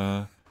 This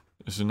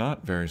is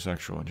not very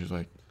sexual. And she's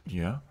like,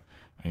 yeah.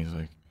 And he's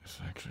like, it's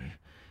actually...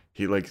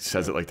 He like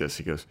says it like this.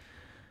 He goes,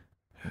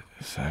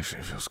 this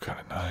actually feels kind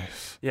of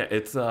nice. Yeah,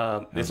 it's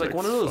like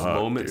one of those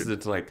moments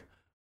that's like...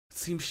 It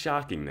seems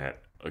shocking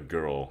that a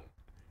girl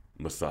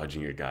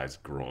massaging a guy's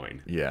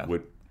groin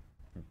would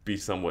be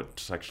somewhat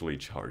sexually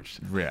charged.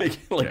 Yeah.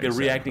 They're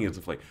reacting as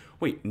if like,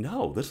 wait,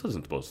 no, this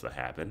isn't supposed to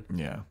happen.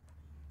 Yeah.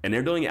 And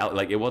they're doing it out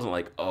like it wasn't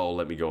like, oh,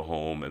 let me go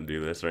home and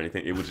do this or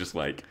anything. It was just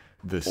like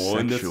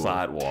on the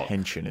sidewalk.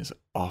 Tension is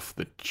off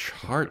the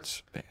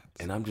charts, man.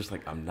 And I'm just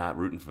like, I'm not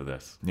rooting for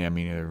this. Yeah, I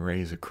mean,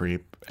 Ray's a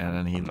creep, and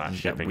then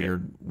he's got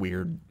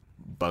weird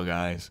bug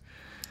eyes.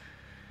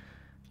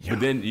 Yeah.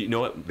 But then you know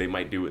what? They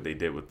might do what they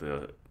did with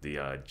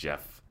the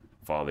Jeff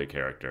father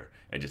character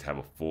and just have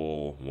a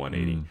full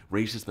 180.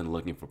 Ray's just been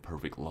looking for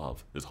perfect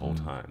love this whole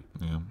time.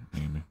 Yeah,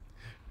 maybe.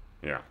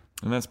 Yeah.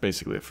 And that's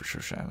basically it for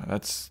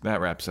Shoshana.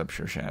 That wraps up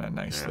Shoshana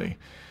nicely.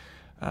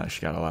 Yeah.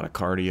 She got a lot of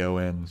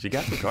cardio in. She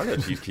got some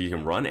cardio. She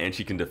can run and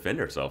she can defend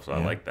herself, so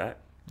I like that.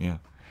 Yeah.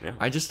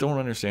 I just don't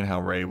understand how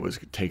Ray was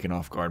taken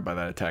off guard by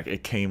that attack.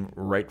 It came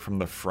right from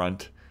the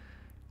front.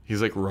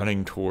 He's like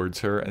running towards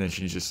her, and then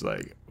she's just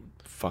like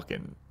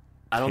fucking...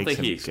 I don't think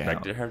he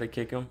expected her to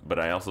kick him, but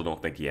I also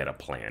don't think he had a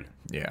plan.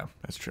 Yeah,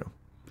 that's true.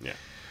 Yeah.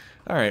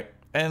 All right.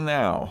 And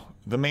now,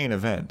 the main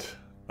event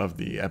of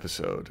the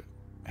episode.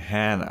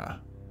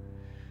 Hannah.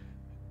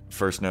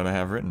 First note I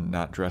have written,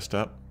 not dressed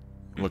up.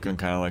 Looking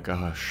kind of like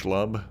a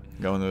schlub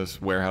going to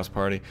this warehouse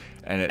party.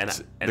 And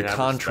it's the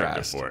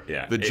contrast,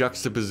 the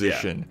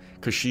juxtaposition.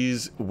 Because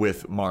she's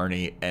with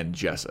Marnie and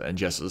Jessa. And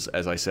Jessa's,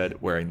 as I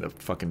said, wearing the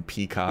fucking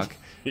peacock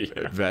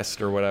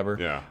vest or whatever.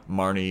 Yeah.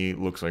 Marnie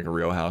looks like a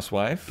real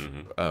housewife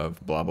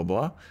of blah, blah,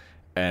 blah.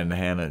 And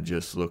Hannah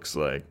just looks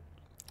like...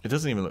 It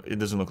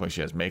doesn't look like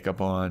she has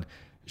makeup on.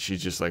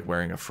 She's just like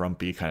wearing a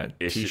frumpy kind of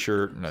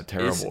t-shirt and a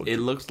terrible... It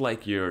looks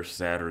like your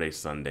Saturday,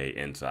 Sunday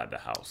inside the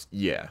house.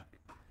 Yeah.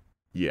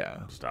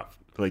 Stuff.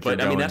 Like, but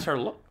I mean, that's her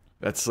look.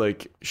 That's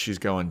like she's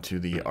going to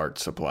the art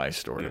supply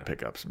store to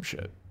pick up some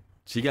shit.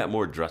 She got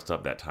more dressed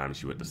up that time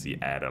she went to see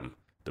Adam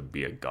to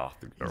be a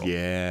goth girl.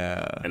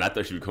 Yeah. And I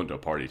thought she was going to a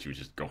party. She was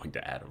just going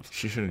to Adam's.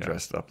 She should have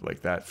dressed up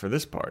like that for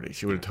this party.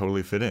 She would have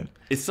totally fit in.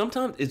 It's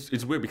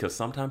weird because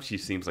sometimes she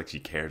seems like she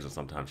cares and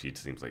sometimes she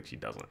seems like she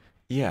doesn't.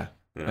 Yeah.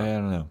 I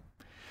don't know.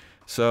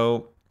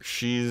 So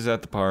she's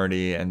at the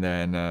party, and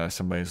then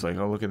somebody's like,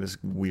 oh, look at this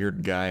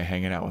weird guy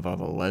hanging out with all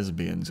the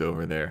lesbians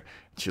over there.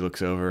 She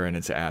looks over, and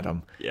it's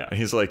Adam. Yeah. And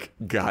he's like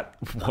got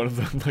one of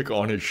them like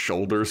on his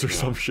shoulders or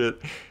some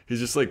shit. He's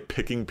just like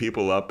picking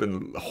people up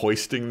and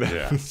hoisting them.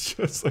 Yeah. It's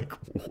just like,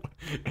 what?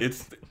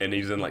 And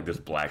he's in like this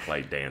black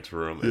light dance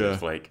room. And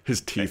it's like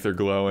his teeth are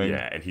glowing.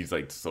 Yeah, and he's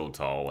like so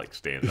tall, like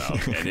stands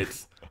out. And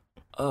it's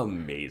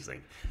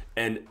amazing.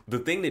 And the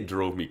thing that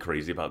drove me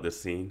crazy about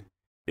this scene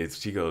is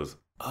she goes,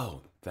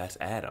 oh, that's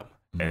Adam.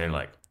 And they're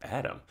like,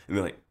 Adam? And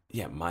they're like,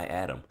 yeah, my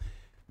Adam.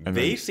 And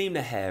they seem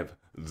to have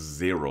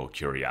zero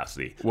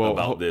curiosity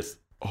about this.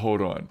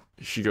 Hold on.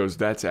 She goes,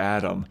 that's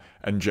Adam.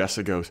 And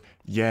Jessa goes,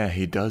 yeah,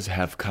 he does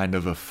have kind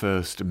of a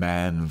first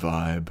man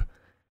vibe.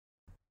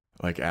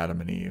 Like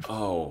Adam and Eve.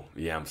 Oh,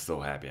 yeah, I'm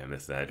so happy I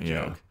missed that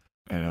joke.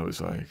 And I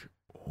was like,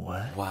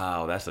 what?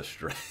 Wow, that's a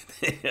stretch.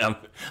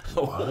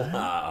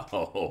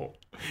 Wow.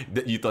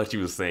 You thought she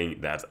was saying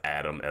that's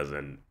Adam as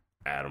in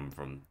Adam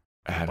from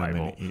Adam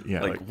Bible. And Eve.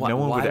 Yeah, like no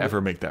one would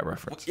ever make that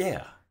reference.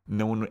 Yeah.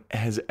 No one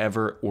has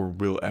ever or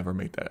will ever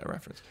make that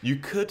reference. You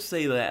could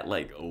say that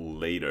like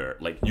later.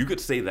 Like you could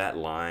say that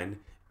line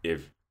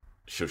if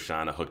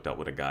Shoshana hooked up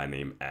with a guy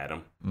named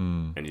Adam.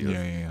 And he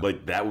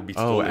like that would be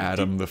still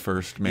Adam the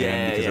first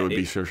man, because it would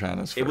be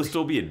Shoshana's first. It would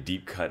still be a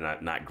deep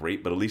cut, not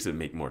great, but at least it'd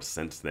make more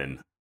sense than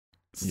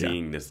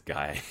seeing this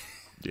guy.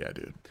 Yeah,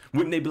 dude.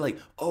 Wouldn't they be like,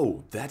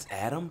 oh, that's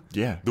Adam?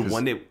 Yeah. The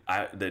one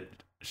that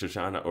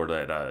Shoshana or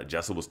that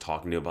Jessa was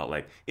talking to about,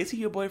 like, is he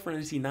your boyfriend?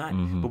 Is he not?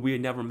 But we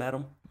had never met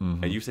him.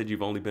 And you said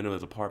you've only been in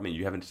his apartment.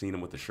 You haven't seen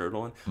him with a shirt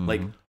on.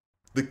 Like,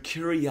 the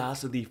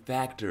curiosity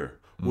factor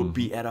would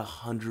be at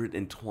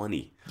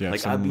 120. Yeah,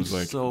 like I'd be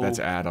like, so. That's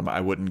Adam. I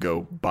wouldn't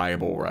go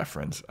Bible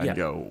reference. I'd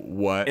go,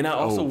 what? And I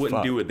also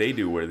wouldn't do what they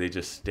do, where they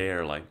just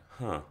stare, like,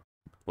 huh,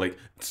 like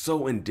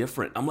so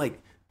indifferent. I'm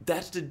like,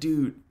 that's the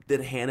dude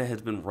that Hannah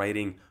has been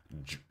writing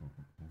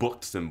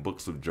books and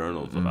books of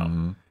journals about.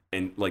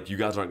 And like, you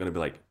guys aren't gonna be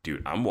like,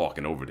 dude, I'm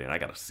walking over there and I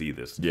gotta see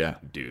this.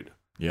 Dude.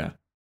 Yeah.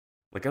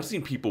 Like, I've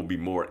seen people be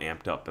more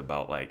amped up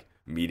about like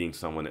meeting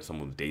someone that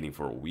someone's dating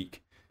for a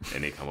week.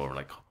 And they come over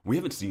like, we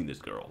haven't seen this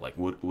girl. Like,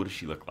 what does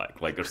she look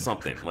like? Like, or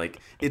something. Like,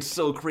 it's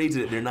so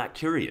crazy that they're not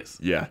curious.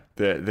 Yeah.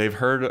 They've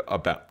heard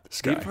about this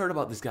guy. They've heard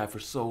about this guy for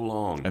so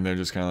long. And they're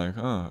just kind of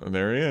like, oh,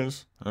 there he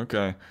is.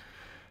 Okay.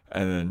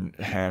 And then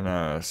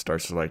Hannah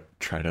starts to, like,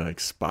 try to, like,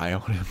 spy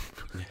on him.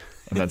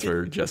 And that's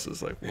where Jess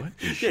is like, what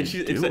is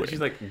she doing? She's,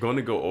 like, going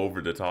to go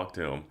over to talk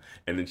to him.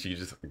 And then she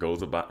just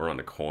goes around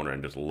the corner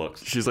and just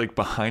looks. She's, like,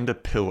 behind a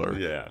pillar.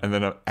 Yeah. And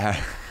then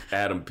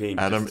Adam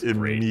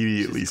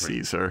immediately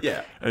sees her.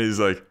 Yeah. And he's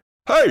like,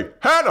 hey,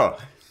 Hannah!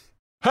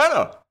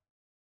 Hannah!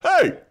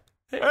 Hey,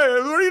 what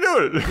are you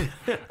doing?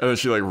 And then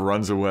she, like,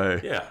 runs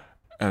away. Yeah.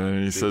 And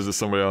then he says to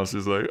somebody else,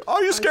 he's like, oh,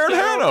 you scared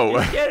Hannah.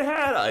 You scared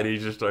Hannah. And he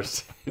just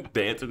starts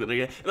dancing with her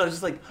again. And I was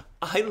just like,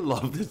 I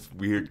love this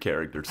weird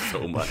character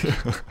so much.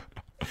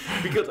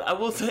 Because I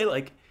will say,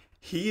 like,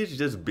 he is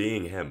just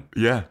being him.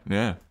 Yeah.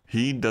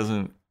 He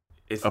doesn't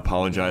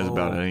apologize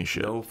about any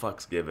shit. No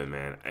fucks given,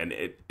 man.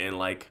 And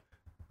like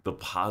the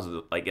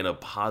positive, like in a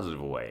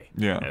positive way.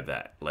 Yeah. At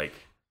that. Like,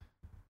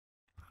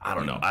 I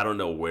don't know. I don't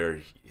know where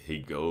he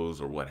goes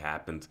or what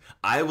happens.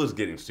 I was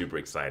getting super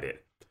excited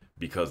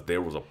because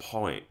there was a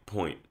point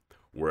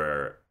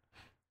where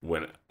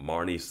when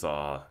Marnie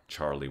saw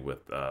Charlie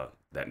with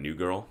that new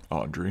girl,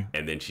 Audrey,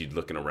 and then she's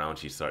looking around,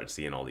 she started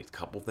seeing all these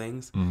couple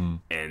things,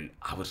 and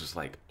I was just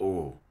like,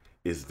 oh,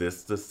 is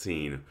this the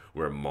scene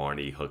where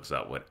Marnie hooks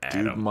up with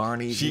Adam? Dude,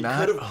 Marnie's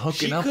not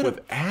hooking up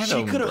with Adam,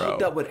 She could have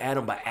hooked up with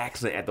Adam by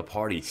accident at the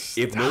party.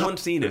 If no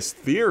one's seen this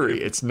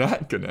theory, it's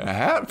not gonna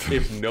happen.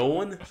 If no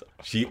one,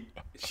 she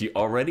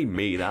already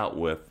made out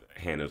with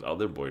Hannah's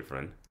other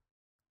boyfriend.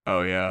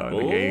 Oh yeah,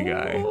 the gay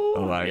guy,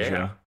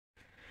 Elijah.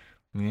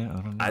 Yeah,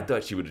 I don't know. I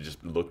thought she would have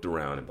just looked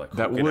around and be like,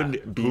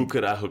 who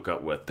could I hook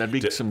up with? That'd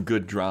be some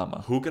good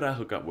drama. Who could I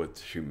hook up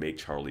with to make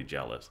Charlie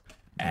jealous?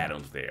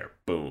 Adam's there.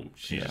 Boom.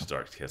 She just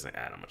starts kissing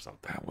Adam or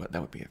something. That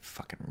would be a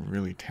fucking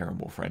really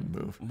terrible friend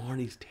move.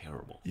 Marnie's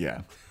terrible.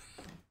 Yeah.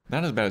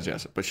 Not as bad as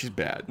Jessica, but she's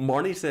bad.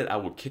 Marnie said I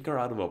would kick her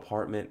out of an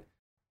apartment,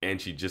 and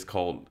she just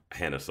called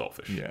Hannah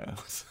selfish. Yeah.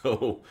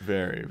 So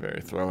very, very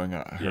throwing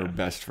her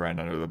best friend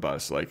under the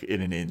bus, like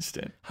in an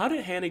instant. How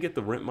did Hannah get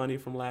the rent money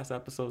from last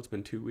episode? It's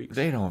been 2 weeks.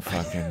 They don't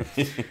fucking,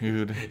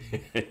 dude.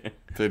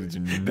 They do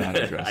not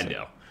address it. I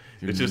know.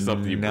 It's just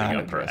something you bring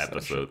up per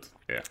episode.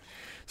 Yeah.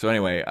 So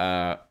anyway,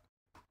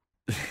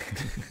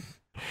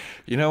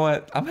 you know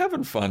what? I'm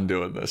having fun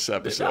doing this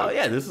episode. Oh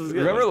yeah, this is good.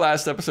 Remember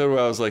last episode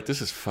where I was like,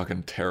 "This is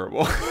fucking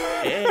terrible."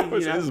 Yeah,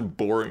 this is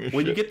boring as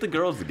when shit. you get the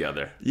girls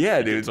together.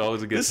 Yeah, dude, it's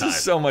always a good time. This is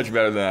so much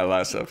better than that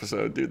last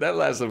episode, dude. That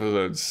last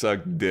episode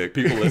sucked dick.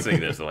 People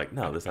listening to this are like,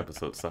 "No, this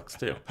episode sucks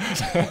too."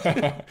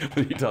 What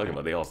are you talking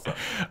about? They all suck.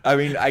 I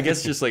mean, I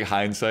guess just like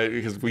hindsight,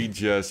 because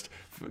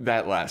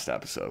that last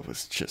episode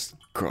was just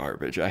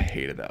garbage. I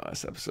hated that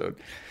last episode.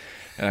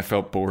 And I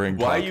felt boring.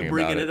 Why are you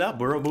bringing it up?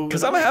 We're moving.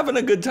 Because I'm having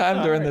a good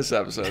time during this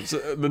episode.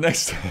 So the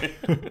next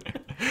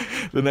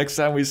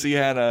time we see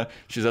Hannah,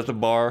 she's at the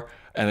bar.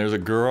 and there's a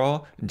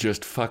girl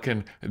just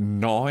fucking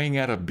gnawing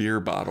at a beer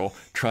bottle,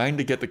 trying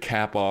to get the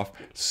cap off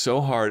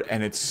so hard,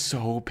 and it's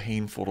so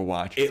painful to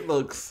watch. It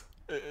looks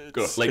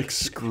like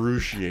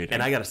excruciating.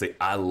 And I gotta say,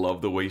 I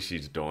love the way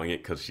she's doing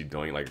it because she's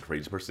doing it like a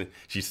crazy person.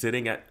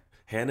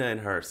 Hannah and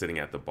her are sitting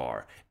at the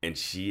bar, and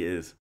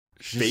she's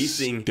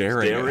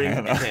staring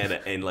at Hannah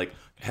and like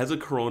has a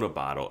Corona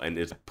bottle and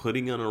is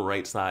putting it on the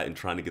right side and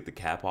trying to get the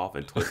cap off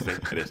and twisting,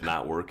 and it's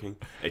not working.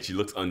 And she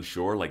looks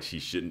unsure, like she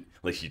shouldn't,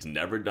 like she's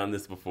never done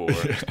this before.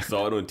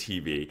 Saw it on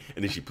TV,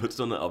 and then she puts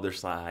it on the other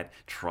side,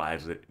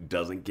 tries it,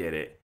 doesn't get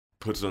it,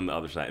 puts it on the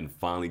other side, and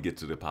finally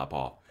gets it to pop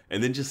off,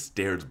 and then just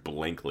stares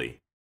blankly.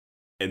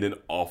 And then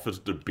offers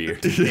the beer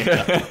to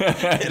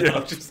Hannah. And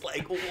I'm just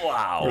like,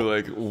 wow. We're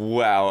like,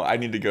 wow, I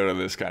need to go to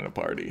this kind of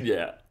party.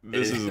 Yeah.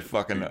 This is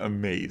fucking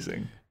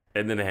amazing.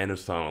 And then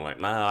Hannah's telling like,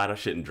 nah, I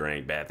shouldn't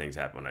drink. Bad things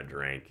happen when I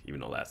drink. Even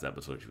though last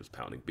episode she was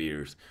pounding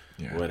beers.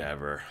 Yeah.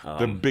 Whatever.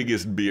 The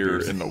biggest beer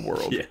in the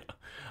world. Yeah.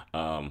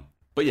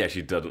 But yeah,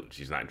 she's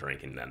not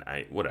drinking that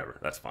night. Whatever.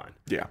 That's fine.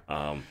 Yeah.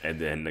 And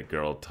then the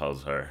girl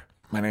tells her,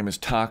 my name is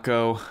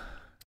Taco.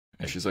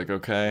 And she's like,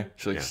 okay.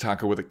 She's like, it's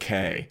Taco with a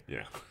K.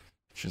 Yeah.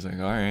 She's like,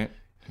 all right.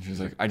 And she's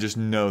like, I just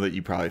know that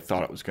you probably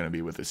thought it was going to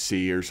be with a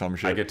C or some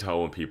shit. I could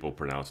tell when people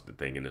pronounce the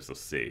thing and it's a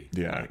C.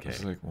 Yeah. Okay.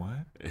 She's like,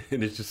 what?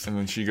 And it's just. And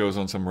then she goes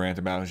on some rant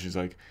about it. She's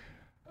like,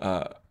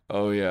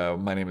 oh yeah,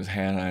 my name is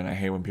Hannah, and I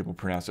hate when people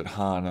pronounce it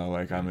Hannah,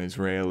 like I'm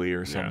Israeli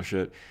or some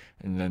shit.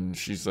 And then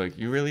she's like,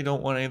 you really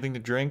don't want anything to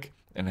drink?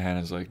 And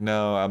Hannah's like,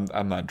 no,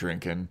 I'm not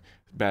drinking.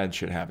 Bad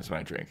shit happens when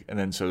I drink. And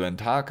then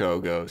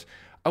Taco goes,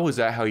 oh, is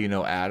that how you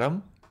know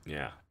Adam?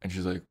 Yeah. And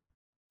she's like,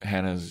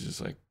 Hannah's just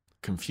like,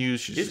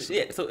 confused.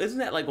 So isn't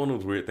that like one of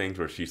those weird things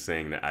where she's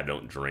saying that I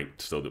don't drink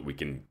so that we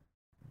can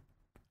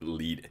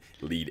lead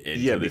into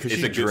this? Because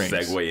it's she a good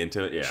drinks. segue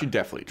into it. Yeah, she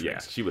definitely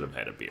drinks. Yeah, she would have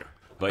had a beer,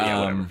 but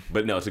yeah, whatever.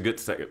 But no, it's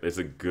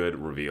a good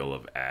reveal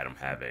of Adam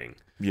having.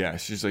 Yeah,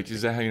 she's like,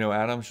 is that how you know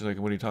Adam? She's like,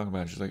 what are you talking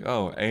about? She's like,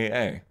 oh,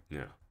 AA.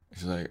 Yeah.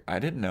 She's like, I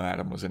didn't know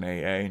Adam was an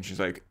AA. And she's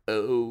like,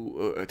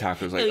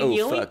 Taco's like,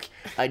 oh fuck,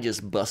 I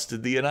just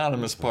busted the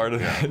anonymous part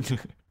of it.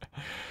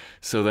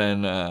 So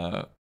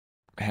then.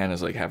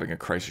 Hannah's like having a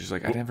crisis. She's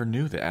like, I never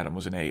knew that Adam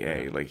was an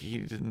AA. Like he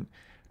didn't.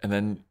 And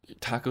then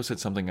Taco said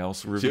something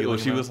else. She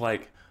was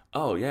like,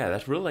 oh yeah,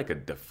 that's really like a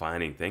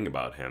defining thing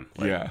about him.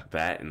 Like,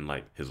 that and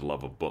like his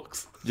love of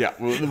books. Yeah.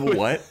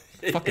 What?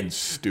 Fucking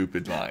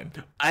stupid line.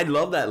 I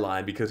love that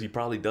line because he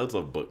probably does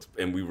love books,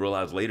 and we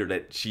realized later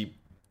that she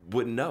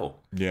wouldn't know.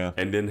 Yeah.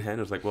 And then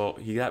Hannah's like, well,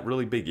 he got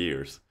really big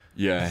ears.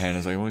 Yeah,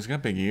 Hannah's like, well, he's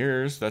got big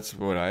ears. That's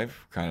what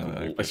I've kind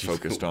of like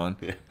focused on.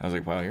 Yeah. I was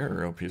like, wow, you're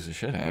a real piece of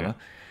shit, Hannah. Yeah.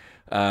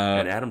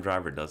 And Adam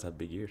Driver does have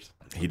big ears.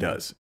 He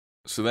does.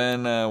 So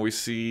then we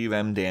see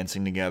them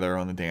dancing together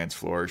on the dance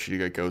floor. She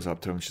goes up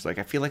to him. She's like,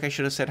 I feel like I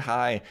should have said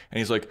hi. And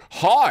he's like,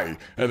 hi.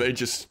 And they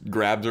just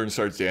grabs her and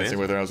starts dancing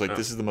with her. I was like,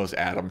 this is the most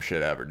Adam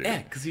shit ever, dude.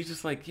 Yeah, because he's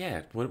just like,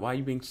 why are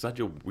you being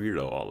such a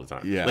weirdo all the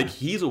time? Yeah. Like,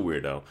 he's a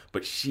weirdo,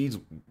 but she's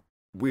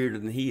weirder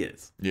than he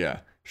is. Yeah.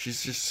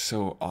 She's just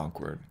so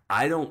awkward.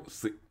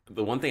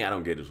 The one thing I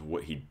don't get is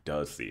what he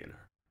does see in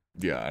her.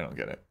 Yeah, I don't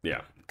get it.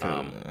 Yeah. I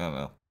don't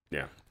know.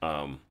 Yeah.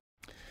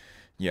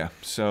 Yeah,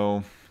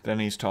 so then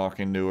he's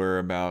talking to her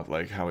about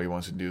like how he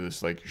wants to do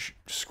this like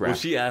scrap. Well,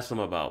 she asked him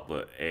about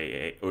the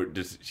AA, or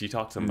does she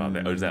talk to him about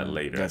that, or is that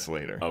later? That's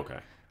later.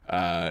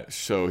 Okay.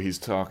 So he's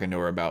talking to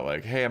her about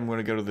like, hey, I'm going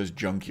to go to this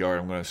junkyard.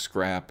 I'm going to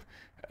scrap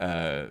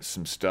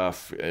some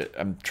stuff.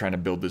 I'm trying to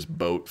build this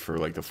boat for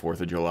like the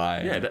 4th of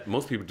July. Yeah,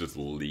 most people just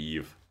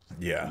leave.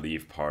 Yeah.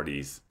 Leave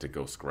parties to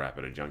go scrap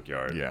at a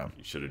junkyard. Yeah.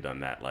 You should have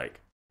done that like.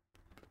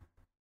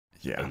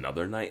 Yeah.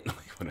 Another night,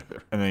 like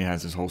whatever. And then he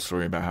has this whole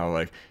story about how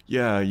like,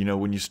 yeah, you know,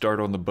 when you start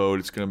on the boat,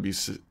 it's gonna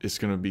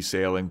be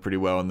sailing pretty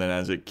well, and then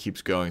as it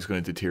keeps going, it's gonna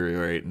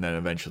deteriorate, and then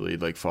eventually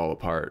like fall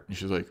apart. And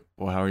she's like,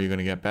 well, how are you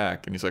gonna get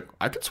back? And he's like,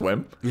 I could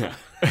swim. Yeah.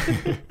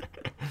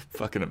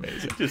 Fucking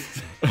amazing.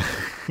 Just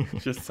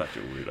such a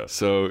weirdo.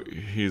 So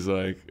he's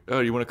like, oh,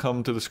 you want to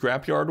come to the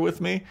scrapyard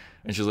with me?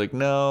 And she's like,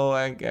 no,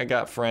 I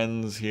got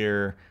friends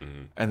here.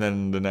 Mm-hmm. And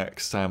then the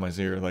next time I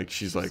see her, like,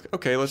 she's like,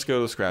 okay, let's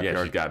go to the scrapyard.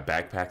 Yeah, she's got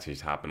backpacks.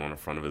 She's hopping on the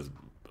front of his,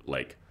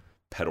 like,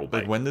 pedal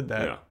bike. Like, when did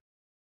that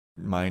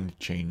mind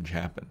change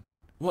happen?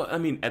 Well, I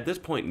mean, at this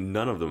point,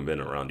 none of them have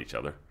been around each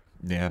other.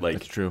 Yeah, like,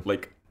 that's true.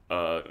 Like,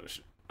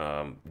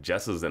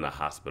 Jess is in a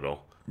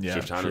hospital. Yeah,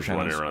 Shoshana's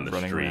running around the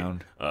street.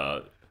 Around.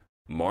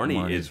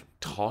 Marnie is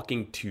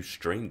talking to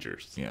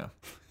strangers. Yeah.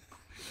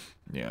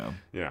 Yeah.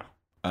 Yeah.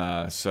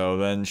 So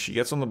then she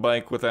gets on the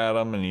bike with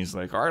Adam, and he's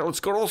like, all right, let's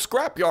go to the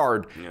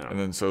scrapyard. Yeah. And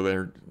then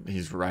so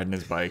he's riding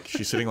his bike.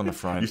 She's sitting on the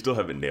front. You still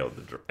haven't nailed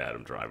the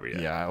Adam Driver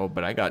yet. Yeah,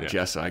 but I got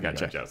Jessa. I got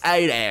Jessa.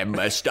 Hey there,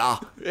 mister.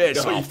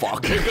 It's all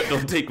fuck.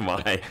 Don't take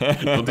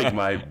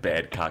my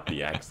bad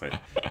Cockney accent.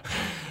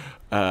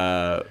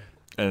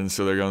 And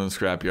so they're going to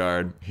the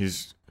scrapyard.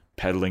 He's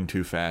pedaling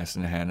too fast,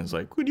 and Hannah's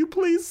like, would you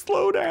please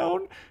slow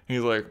down? And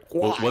he's like,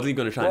 why? Wasn't he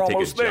going to try and take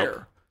a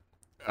jump?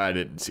 I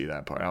didn't see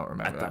that part. I don't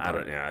remember that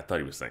part. I thought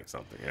he was saying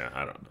something. Yeah,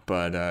 I don't know.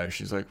 But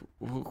she's like,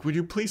 would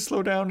you please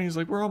slow down? And he's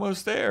like, we're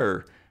almost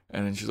there.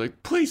 And then she's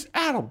like, please,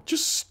 Adam,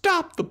 just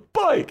stop the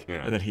bike.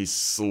 Yeah. And then he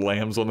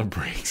slams on the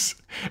brakes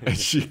and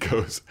she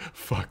goes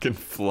fucking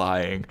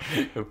flying.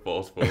 And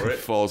falls for it.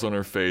 Falls on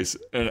her face.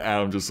 And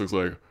Adam just looks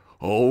like,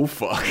 oh,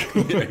 fuck.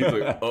 Yeah, he's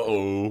like,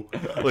 uh-oh.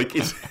 Like,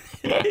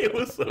 it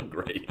was so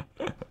great.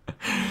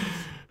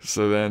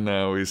 So then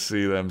we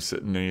see them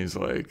sitting and he's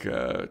like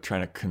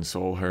trying to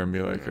console her and be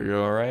like, are you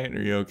all right?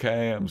 Are you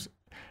okay?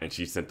 And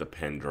she sent the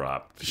pin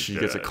drop. She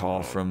gets a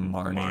call from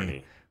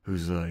Marnie,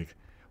 who's like,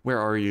 where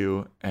are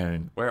you?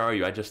 And where are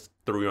you? I just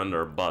threw you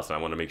under a bus. I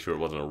want to make sure it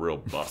wasn't a real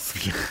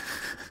bus.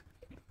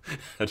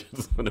 I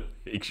just want to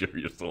make sure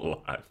you're still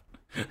alive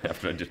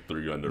after I just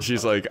threw you under a bus.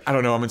 She's like, I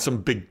don't know. I'm in some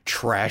big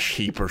trash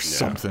heap or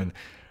something.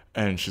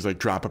 And she's like,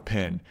 drop a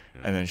pin.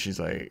 Yeah. And then she's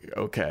like,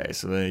 okay.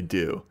 So then they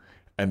do.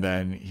 And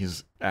then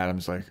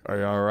Adam's like, are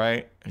you all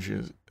right?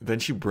 And then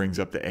she brings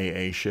up the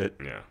AA shit.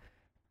 Yeah.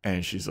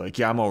 And she's like,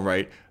 yeah, I'm all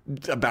right.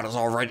 About as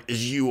all right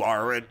as you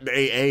are at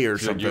AA or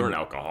something. Like, you're an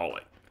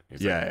alcoholic.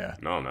 He's yeah.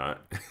 No, I'm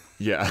not.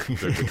 Yeah.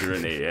 But you're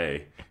in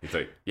AA. He's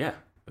like, yeah,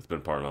 that's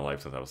been part of my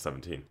life since I was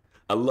 17.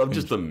 I love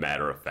just the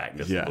matter of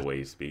factness of the way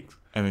he speaks.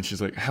 And then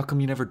she's like, how come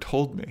you never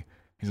told me?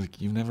 He's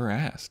like, you never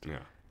asked. Yeah.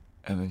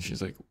 And then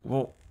she's like,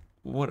 well,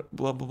 what,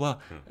 blah, blah, blah.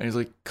 Yeah. And he's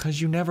like, because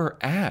you never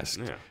asked.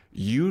 Yeah.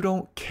 You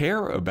don't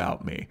care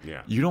about me.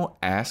 Yeah. You don't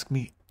ask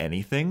me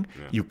anything.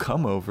 Yeah. You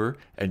come over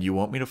and you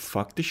want me to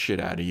fuck the shit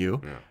out of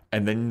you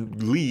and then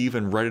leave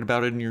and write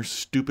about it in your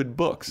stupid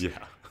books. Yeah.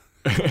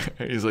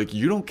 He's like,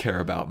 you don't care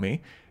about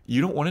me.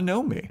 You don't want to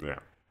know me. Yeah.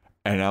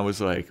 And I was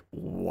like,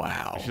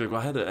 wow. She's like,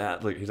 well, I had to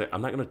add, he's like,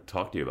 I'm not going to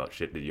talk to you about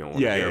shit that you don't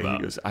want to hear about.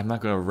 He goes, I'm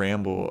not going to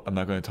ramble. I'm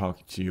not going to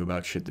talk to you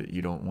about shit that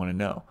you don't want to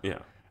know. Yeah.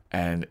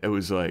 And it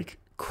was like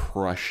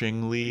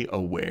crushingly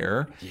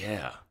aware.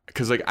 Yeah.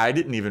 Because like I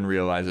didn't even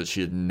realize that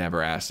she had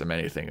never asked him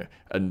anything,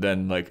 and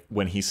then like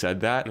when he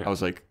said that, I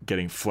was like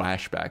getting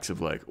flashbacks of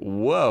like,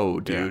 whoa,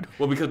 dude. Yeah.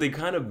 Well, because they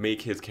kind of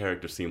make his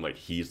character seem like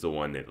he's the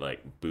one that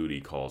like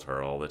Booty calls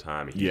her all the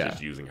time. And he's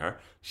just using her.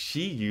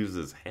 She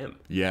uses him.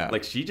 Yeah.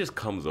 Like she just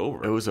comes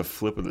over. It was a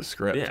flip of the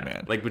script,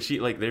 man. Like, but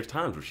there's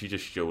times where she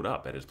just showed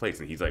up at his place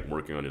and he's like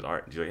working on his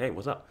art. And she's like, hey,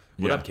 what's up?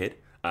 What up, kid?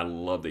 I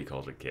love that he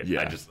calls her kid.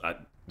 Yeah.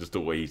 Just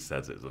the way he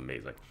says it is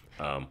amazing.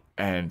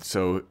 And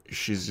so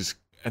she's just.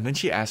 And then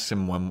she asks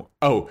him one more.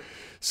 Oh,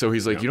 so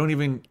he's like, you don't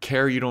even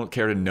care. You don't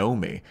care to know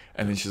me.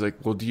 And then she's like,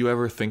 well, do you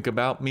ever think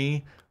about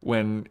me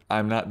when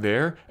I'm not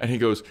there? And he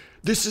goes,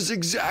 this is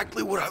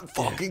exactly what I'm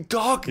fucking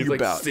talking he's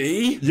about. Like,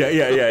 see?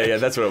 Yeah.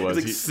 That's what it was.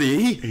 He's like,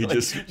 see? He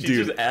just,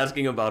 she's just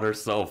asking about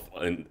herself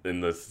in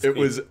this scene. It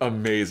was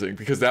amazing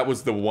because that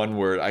was the one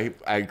word.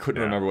 I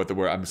couldn't remember what the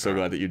word. I'm so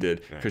glad that you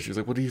did. Because she was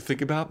like, what do you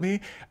think about me?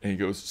 And he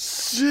goes,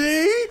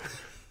 see?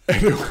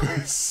 And it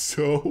was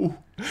so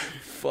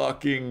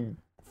fucking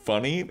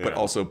funny, but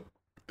also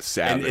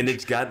savage. And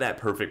it's got that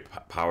perfect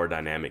power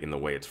dynamic in the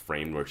way it's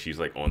framed, where she's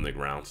like on the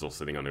ground, still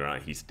sitting on the ground,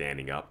 and he's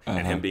standing up,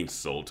 and him being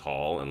so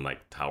tall and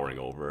like towering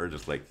over her,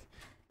 just like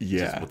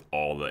just with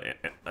all the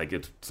like,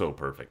 it's so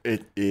perfect.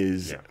 It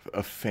is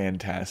a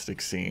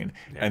fantastic scene,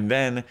 and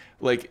then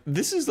like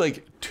this is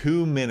like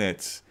 2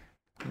 minutes.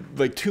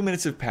 Like 2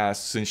 minutes have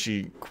passed since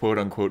she quote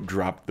unquote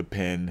dropped the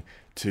pin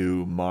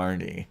to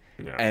Marnie.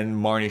 Yeah. And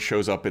Marnie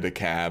shows up in a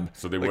cab.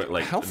 So they went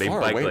like how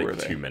far away were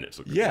they? 2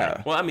 minutes.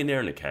 Yeah. Well, I mean, they're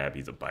in a cab.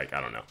 He's a bike.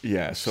 I don't know.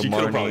 Yeah. So she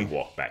Marnie could probably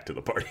walk back to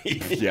the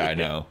party. Yeah, I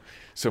know.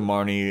 So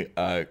Marnie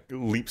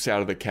leaps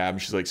out of the cab.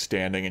 And she's like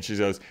standing, and she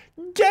goes,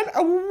 "Get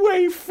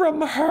away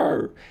from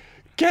her!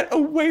 Get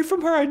away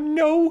from her! I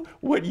know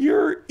what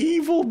your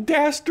evil,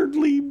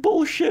 dastardly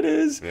bullshit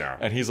is." Yeah.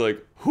 And he's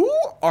like, who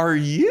are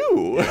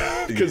you?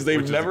 Because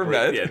they've never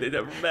met. Yeah, they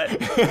never met.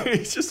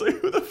 He's just like,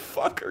 who the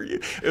fuck are you?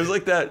 It was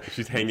like that.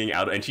 She's hanging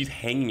out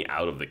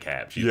of the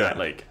cab. She's not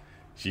like,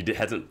 she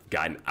hasn't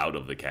gotten out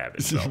of the cab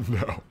itself.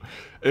 No.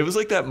 It was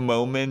like that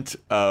moment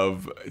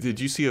of, did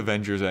you see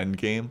Avengers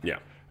Endgame? Yeah.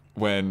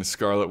 When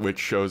Scarlet Witch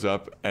shows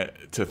up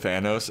to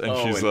Thanos and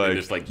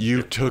she's like,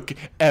 you took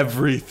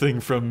everything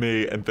from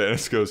me. And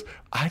Thanos goes,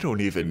 I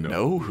don't even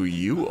know who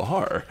you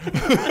are.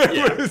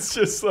 It's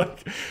just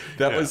like,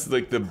 that was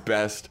like the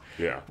best.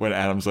 Yeah. When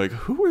Adam's like,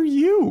 who are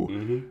you?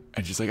 Mm-hmm.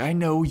 And she's like, I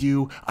know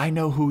you. I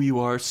know who you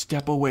are.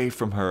 Step away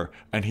from her.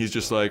 And he's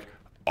just like,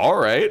 all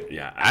right.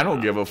 Yeah. I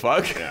don't give a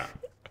fuck. Yeah.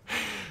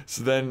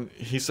 So then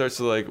he starts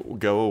to like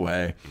go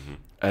away. Mm-hmm.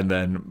 And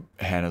then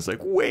Hannah's like,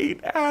 wait,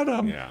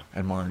 Adam. Yeah.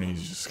 And Marnie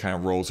just kind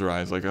of rolls her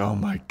eyes like, oh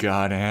my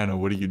God, Hannah,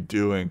 what are you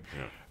doing?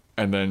 Yeah.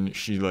 And then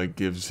she like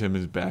gives him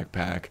his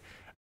backpack.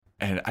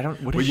 And I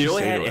don't, what did she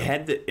say?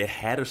 It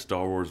had a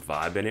Star Wars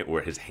vibe in it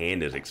where his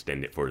hand is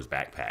extended for his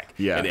backpack.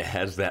 Yeah. And it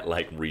has that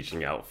like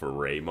reaching out for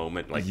Rey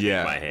moment. Like,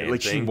 yeah. my hand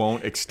like thing. She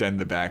won't extend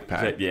the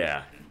backpack.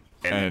 Yeah.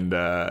 And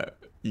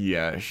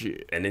yeah,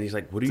 she. And then he's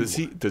like, what do you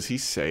want? Does he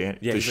say it?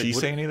 Yeah, does she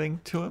like, say anything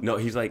to him? No,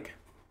 he's like,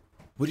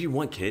 what do you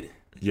want, kid?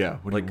 Yeah,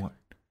 what do you want?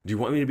 Do you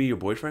want me to be your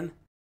boyfriend?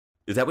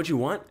 Is that what you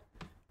want?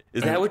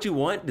 Is that what you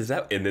want? Does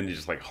that? And then he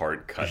just like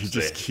hard cuts. He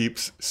just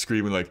keeps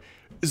screaming like,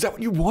 is that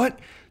what you want?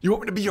 You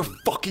want me to be your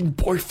fucking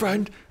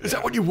boyfriend? Is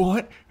that what you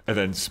want? And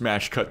then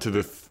smash cut to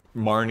the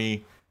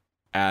Marnie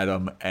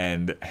Adam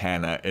and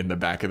Hannah in the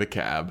back of the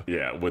cab.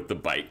 Yeah, with the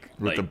bike.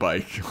 With the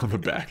bike on the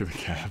back of the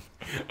cab.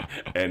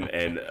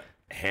 and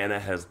Hannah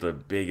has the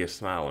biggest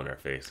smile on her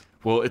face.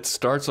 Well, it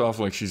starts off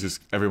like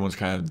everyone's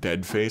kind of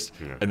dead faced,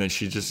 and then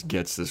she just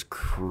gets this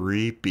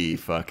creepy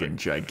fucking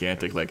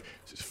gigantic, like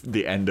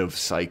the end of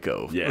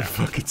Psycho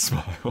fucking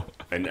smile.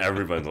 And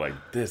everyone's like,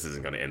 this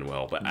isn't going to end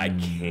well, but I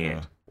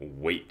can't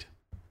wait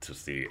to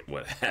see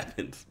what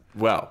happens.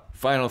 Well,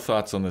 final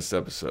thoughts on this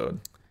episode.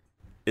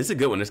 It's a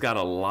good one. It's got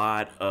a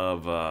lot.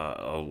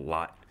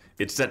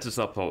 It sets us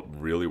up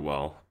really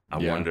well. I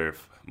wonder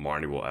if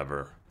Marnie will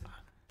ever.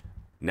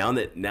 Now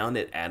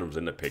that Adam's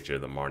in the picture,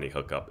 the Marnie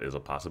hookup is a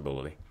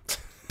possibility.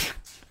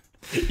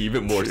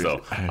 Even more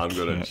so. I'm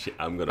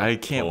gonna. I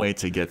can't wait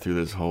to get through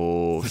this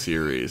whole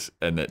series,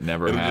 and it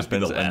never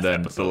happens. And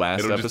then the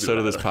last episode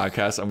of this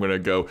podcast, I'm gonna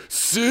go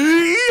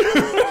see,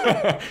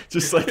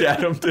 just like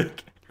Adam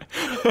did.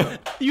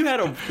 You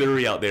had a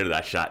theory out there that I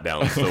shot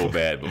down so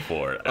bad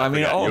before. I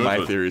mean, all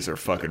my theories are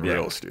fucking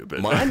real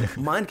stupid.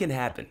 Mine can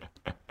happen.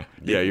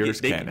 Yours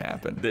can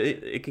happen.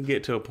 It can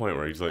get to a point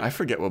where he's like, I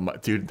forget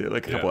what dude.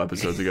 Like a couple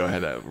episodes ago, I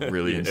had that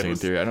really insane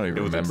theory. I don't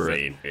even remember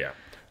it.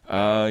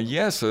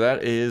 Yeah. So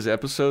that is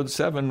episode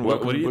 7.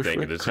 What do you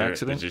think?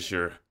 Is this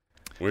your?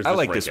 I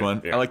like this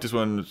one. I like this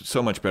one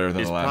so much better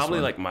than the last one. It's probably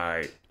like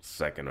my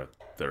second or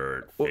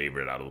third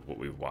favorite out of what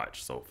we've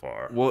watched so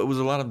far. Well, it was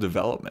a lot of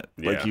development.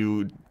 Like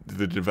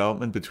the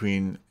development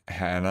between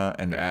Hannah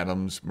and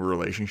Adam's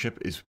relationship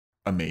is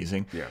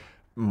amazing. Yeah.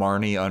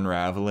 Marnie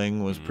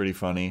unraveling was pretty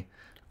funny.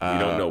 You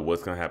don't know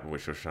what's gonna happen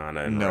with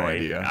Shoshana and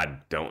Ray. Idea. I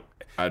don't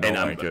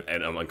like it,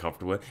 and I'm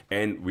uncomfortable with.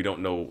 And we don't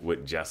know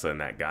what Jessa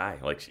and that guy.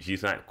 Like,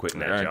 she's not quitting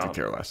that job. I could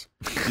care less.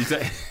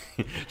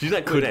 She's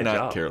not quitting that job.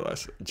 Could not care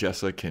less.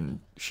 Jessa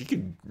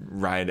could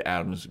ride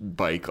Adam's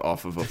bike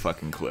off of a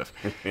fucking cliff,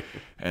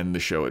 and the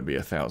show would be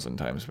 1,000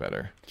 times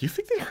better. Do you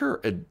think that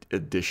her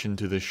addition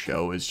to the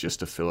show is just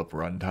to fill up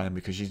runtime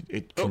because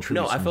it contributes?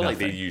 No, I feel nothing. like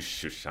they use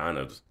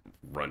Shoshana's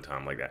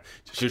runtime like that.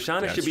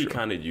 Shoshana should be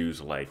kind of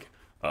used like.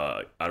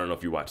 I don't know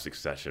if you watch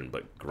Succession,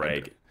 but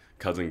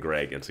cousin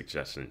Greg in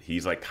Succession,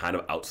 he's like kind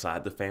of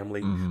outside the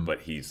family,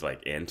 but he's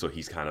like in, so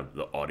he's kind of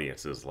the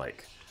audience is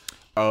like,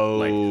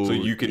 so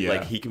you could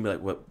like he can be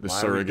like, what, the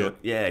surrogate?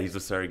 He's the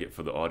surrogate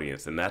for the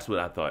audience, and that's what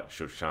I thought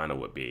Shoshana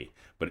would be,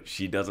 but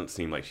she doesn't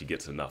seem like she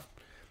gets enough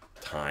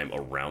time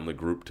around the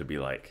group to be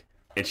like,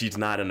 and she's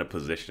not in a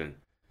position,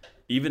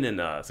 even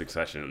in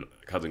Succession,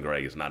 cousin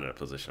Greg is not in a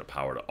position of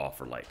power to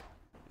offer like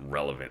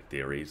relevant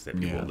theories that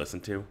people will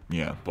listen to.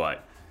 Yeah,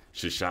 but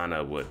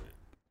Shoshana would,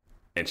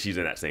 and she's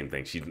in that same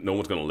thing. No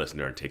one's going to listen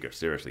to her and take her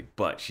seriously,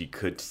 but she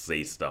could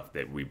say stuff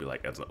that we'd be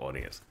like, as an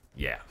audience,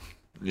 yeah.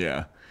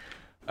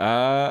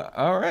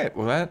 All right.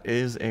 Well, that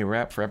is a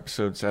wrap for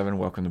episode 7.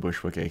 Welcome to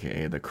Bushwick,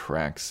 aka the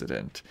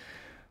Crackcident.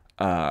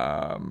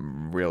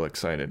 Real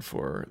excited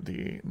for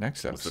the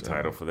next episode. What's the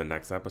title for the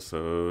next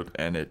episode?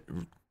 And it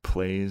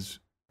plays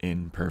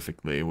in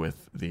perfectly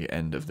with the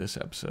end of this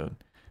episode.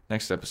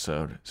 Next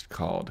episode is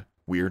called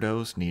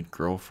Weirdos Need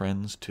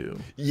Girlfriends Too.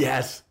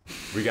 Yes!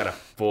 We got a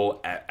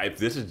full... If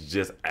this is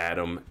just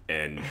Adam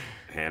and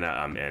Hannah,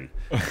 I'm in.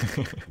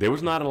 There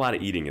was not a lot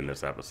of eating in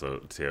this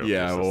episode, too.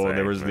 Yeah, well,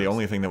 there was the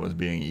only thing that was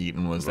being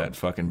eaten was that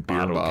fucking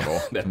beer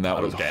bottle. And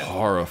that was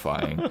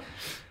horrifying.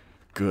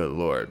 Good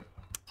Lord.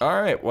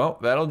 All right, well,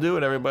 that'll do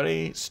it,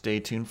 everybody. Stay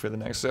tuned for the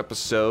next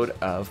episode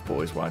of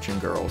Boys Watching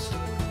Girls.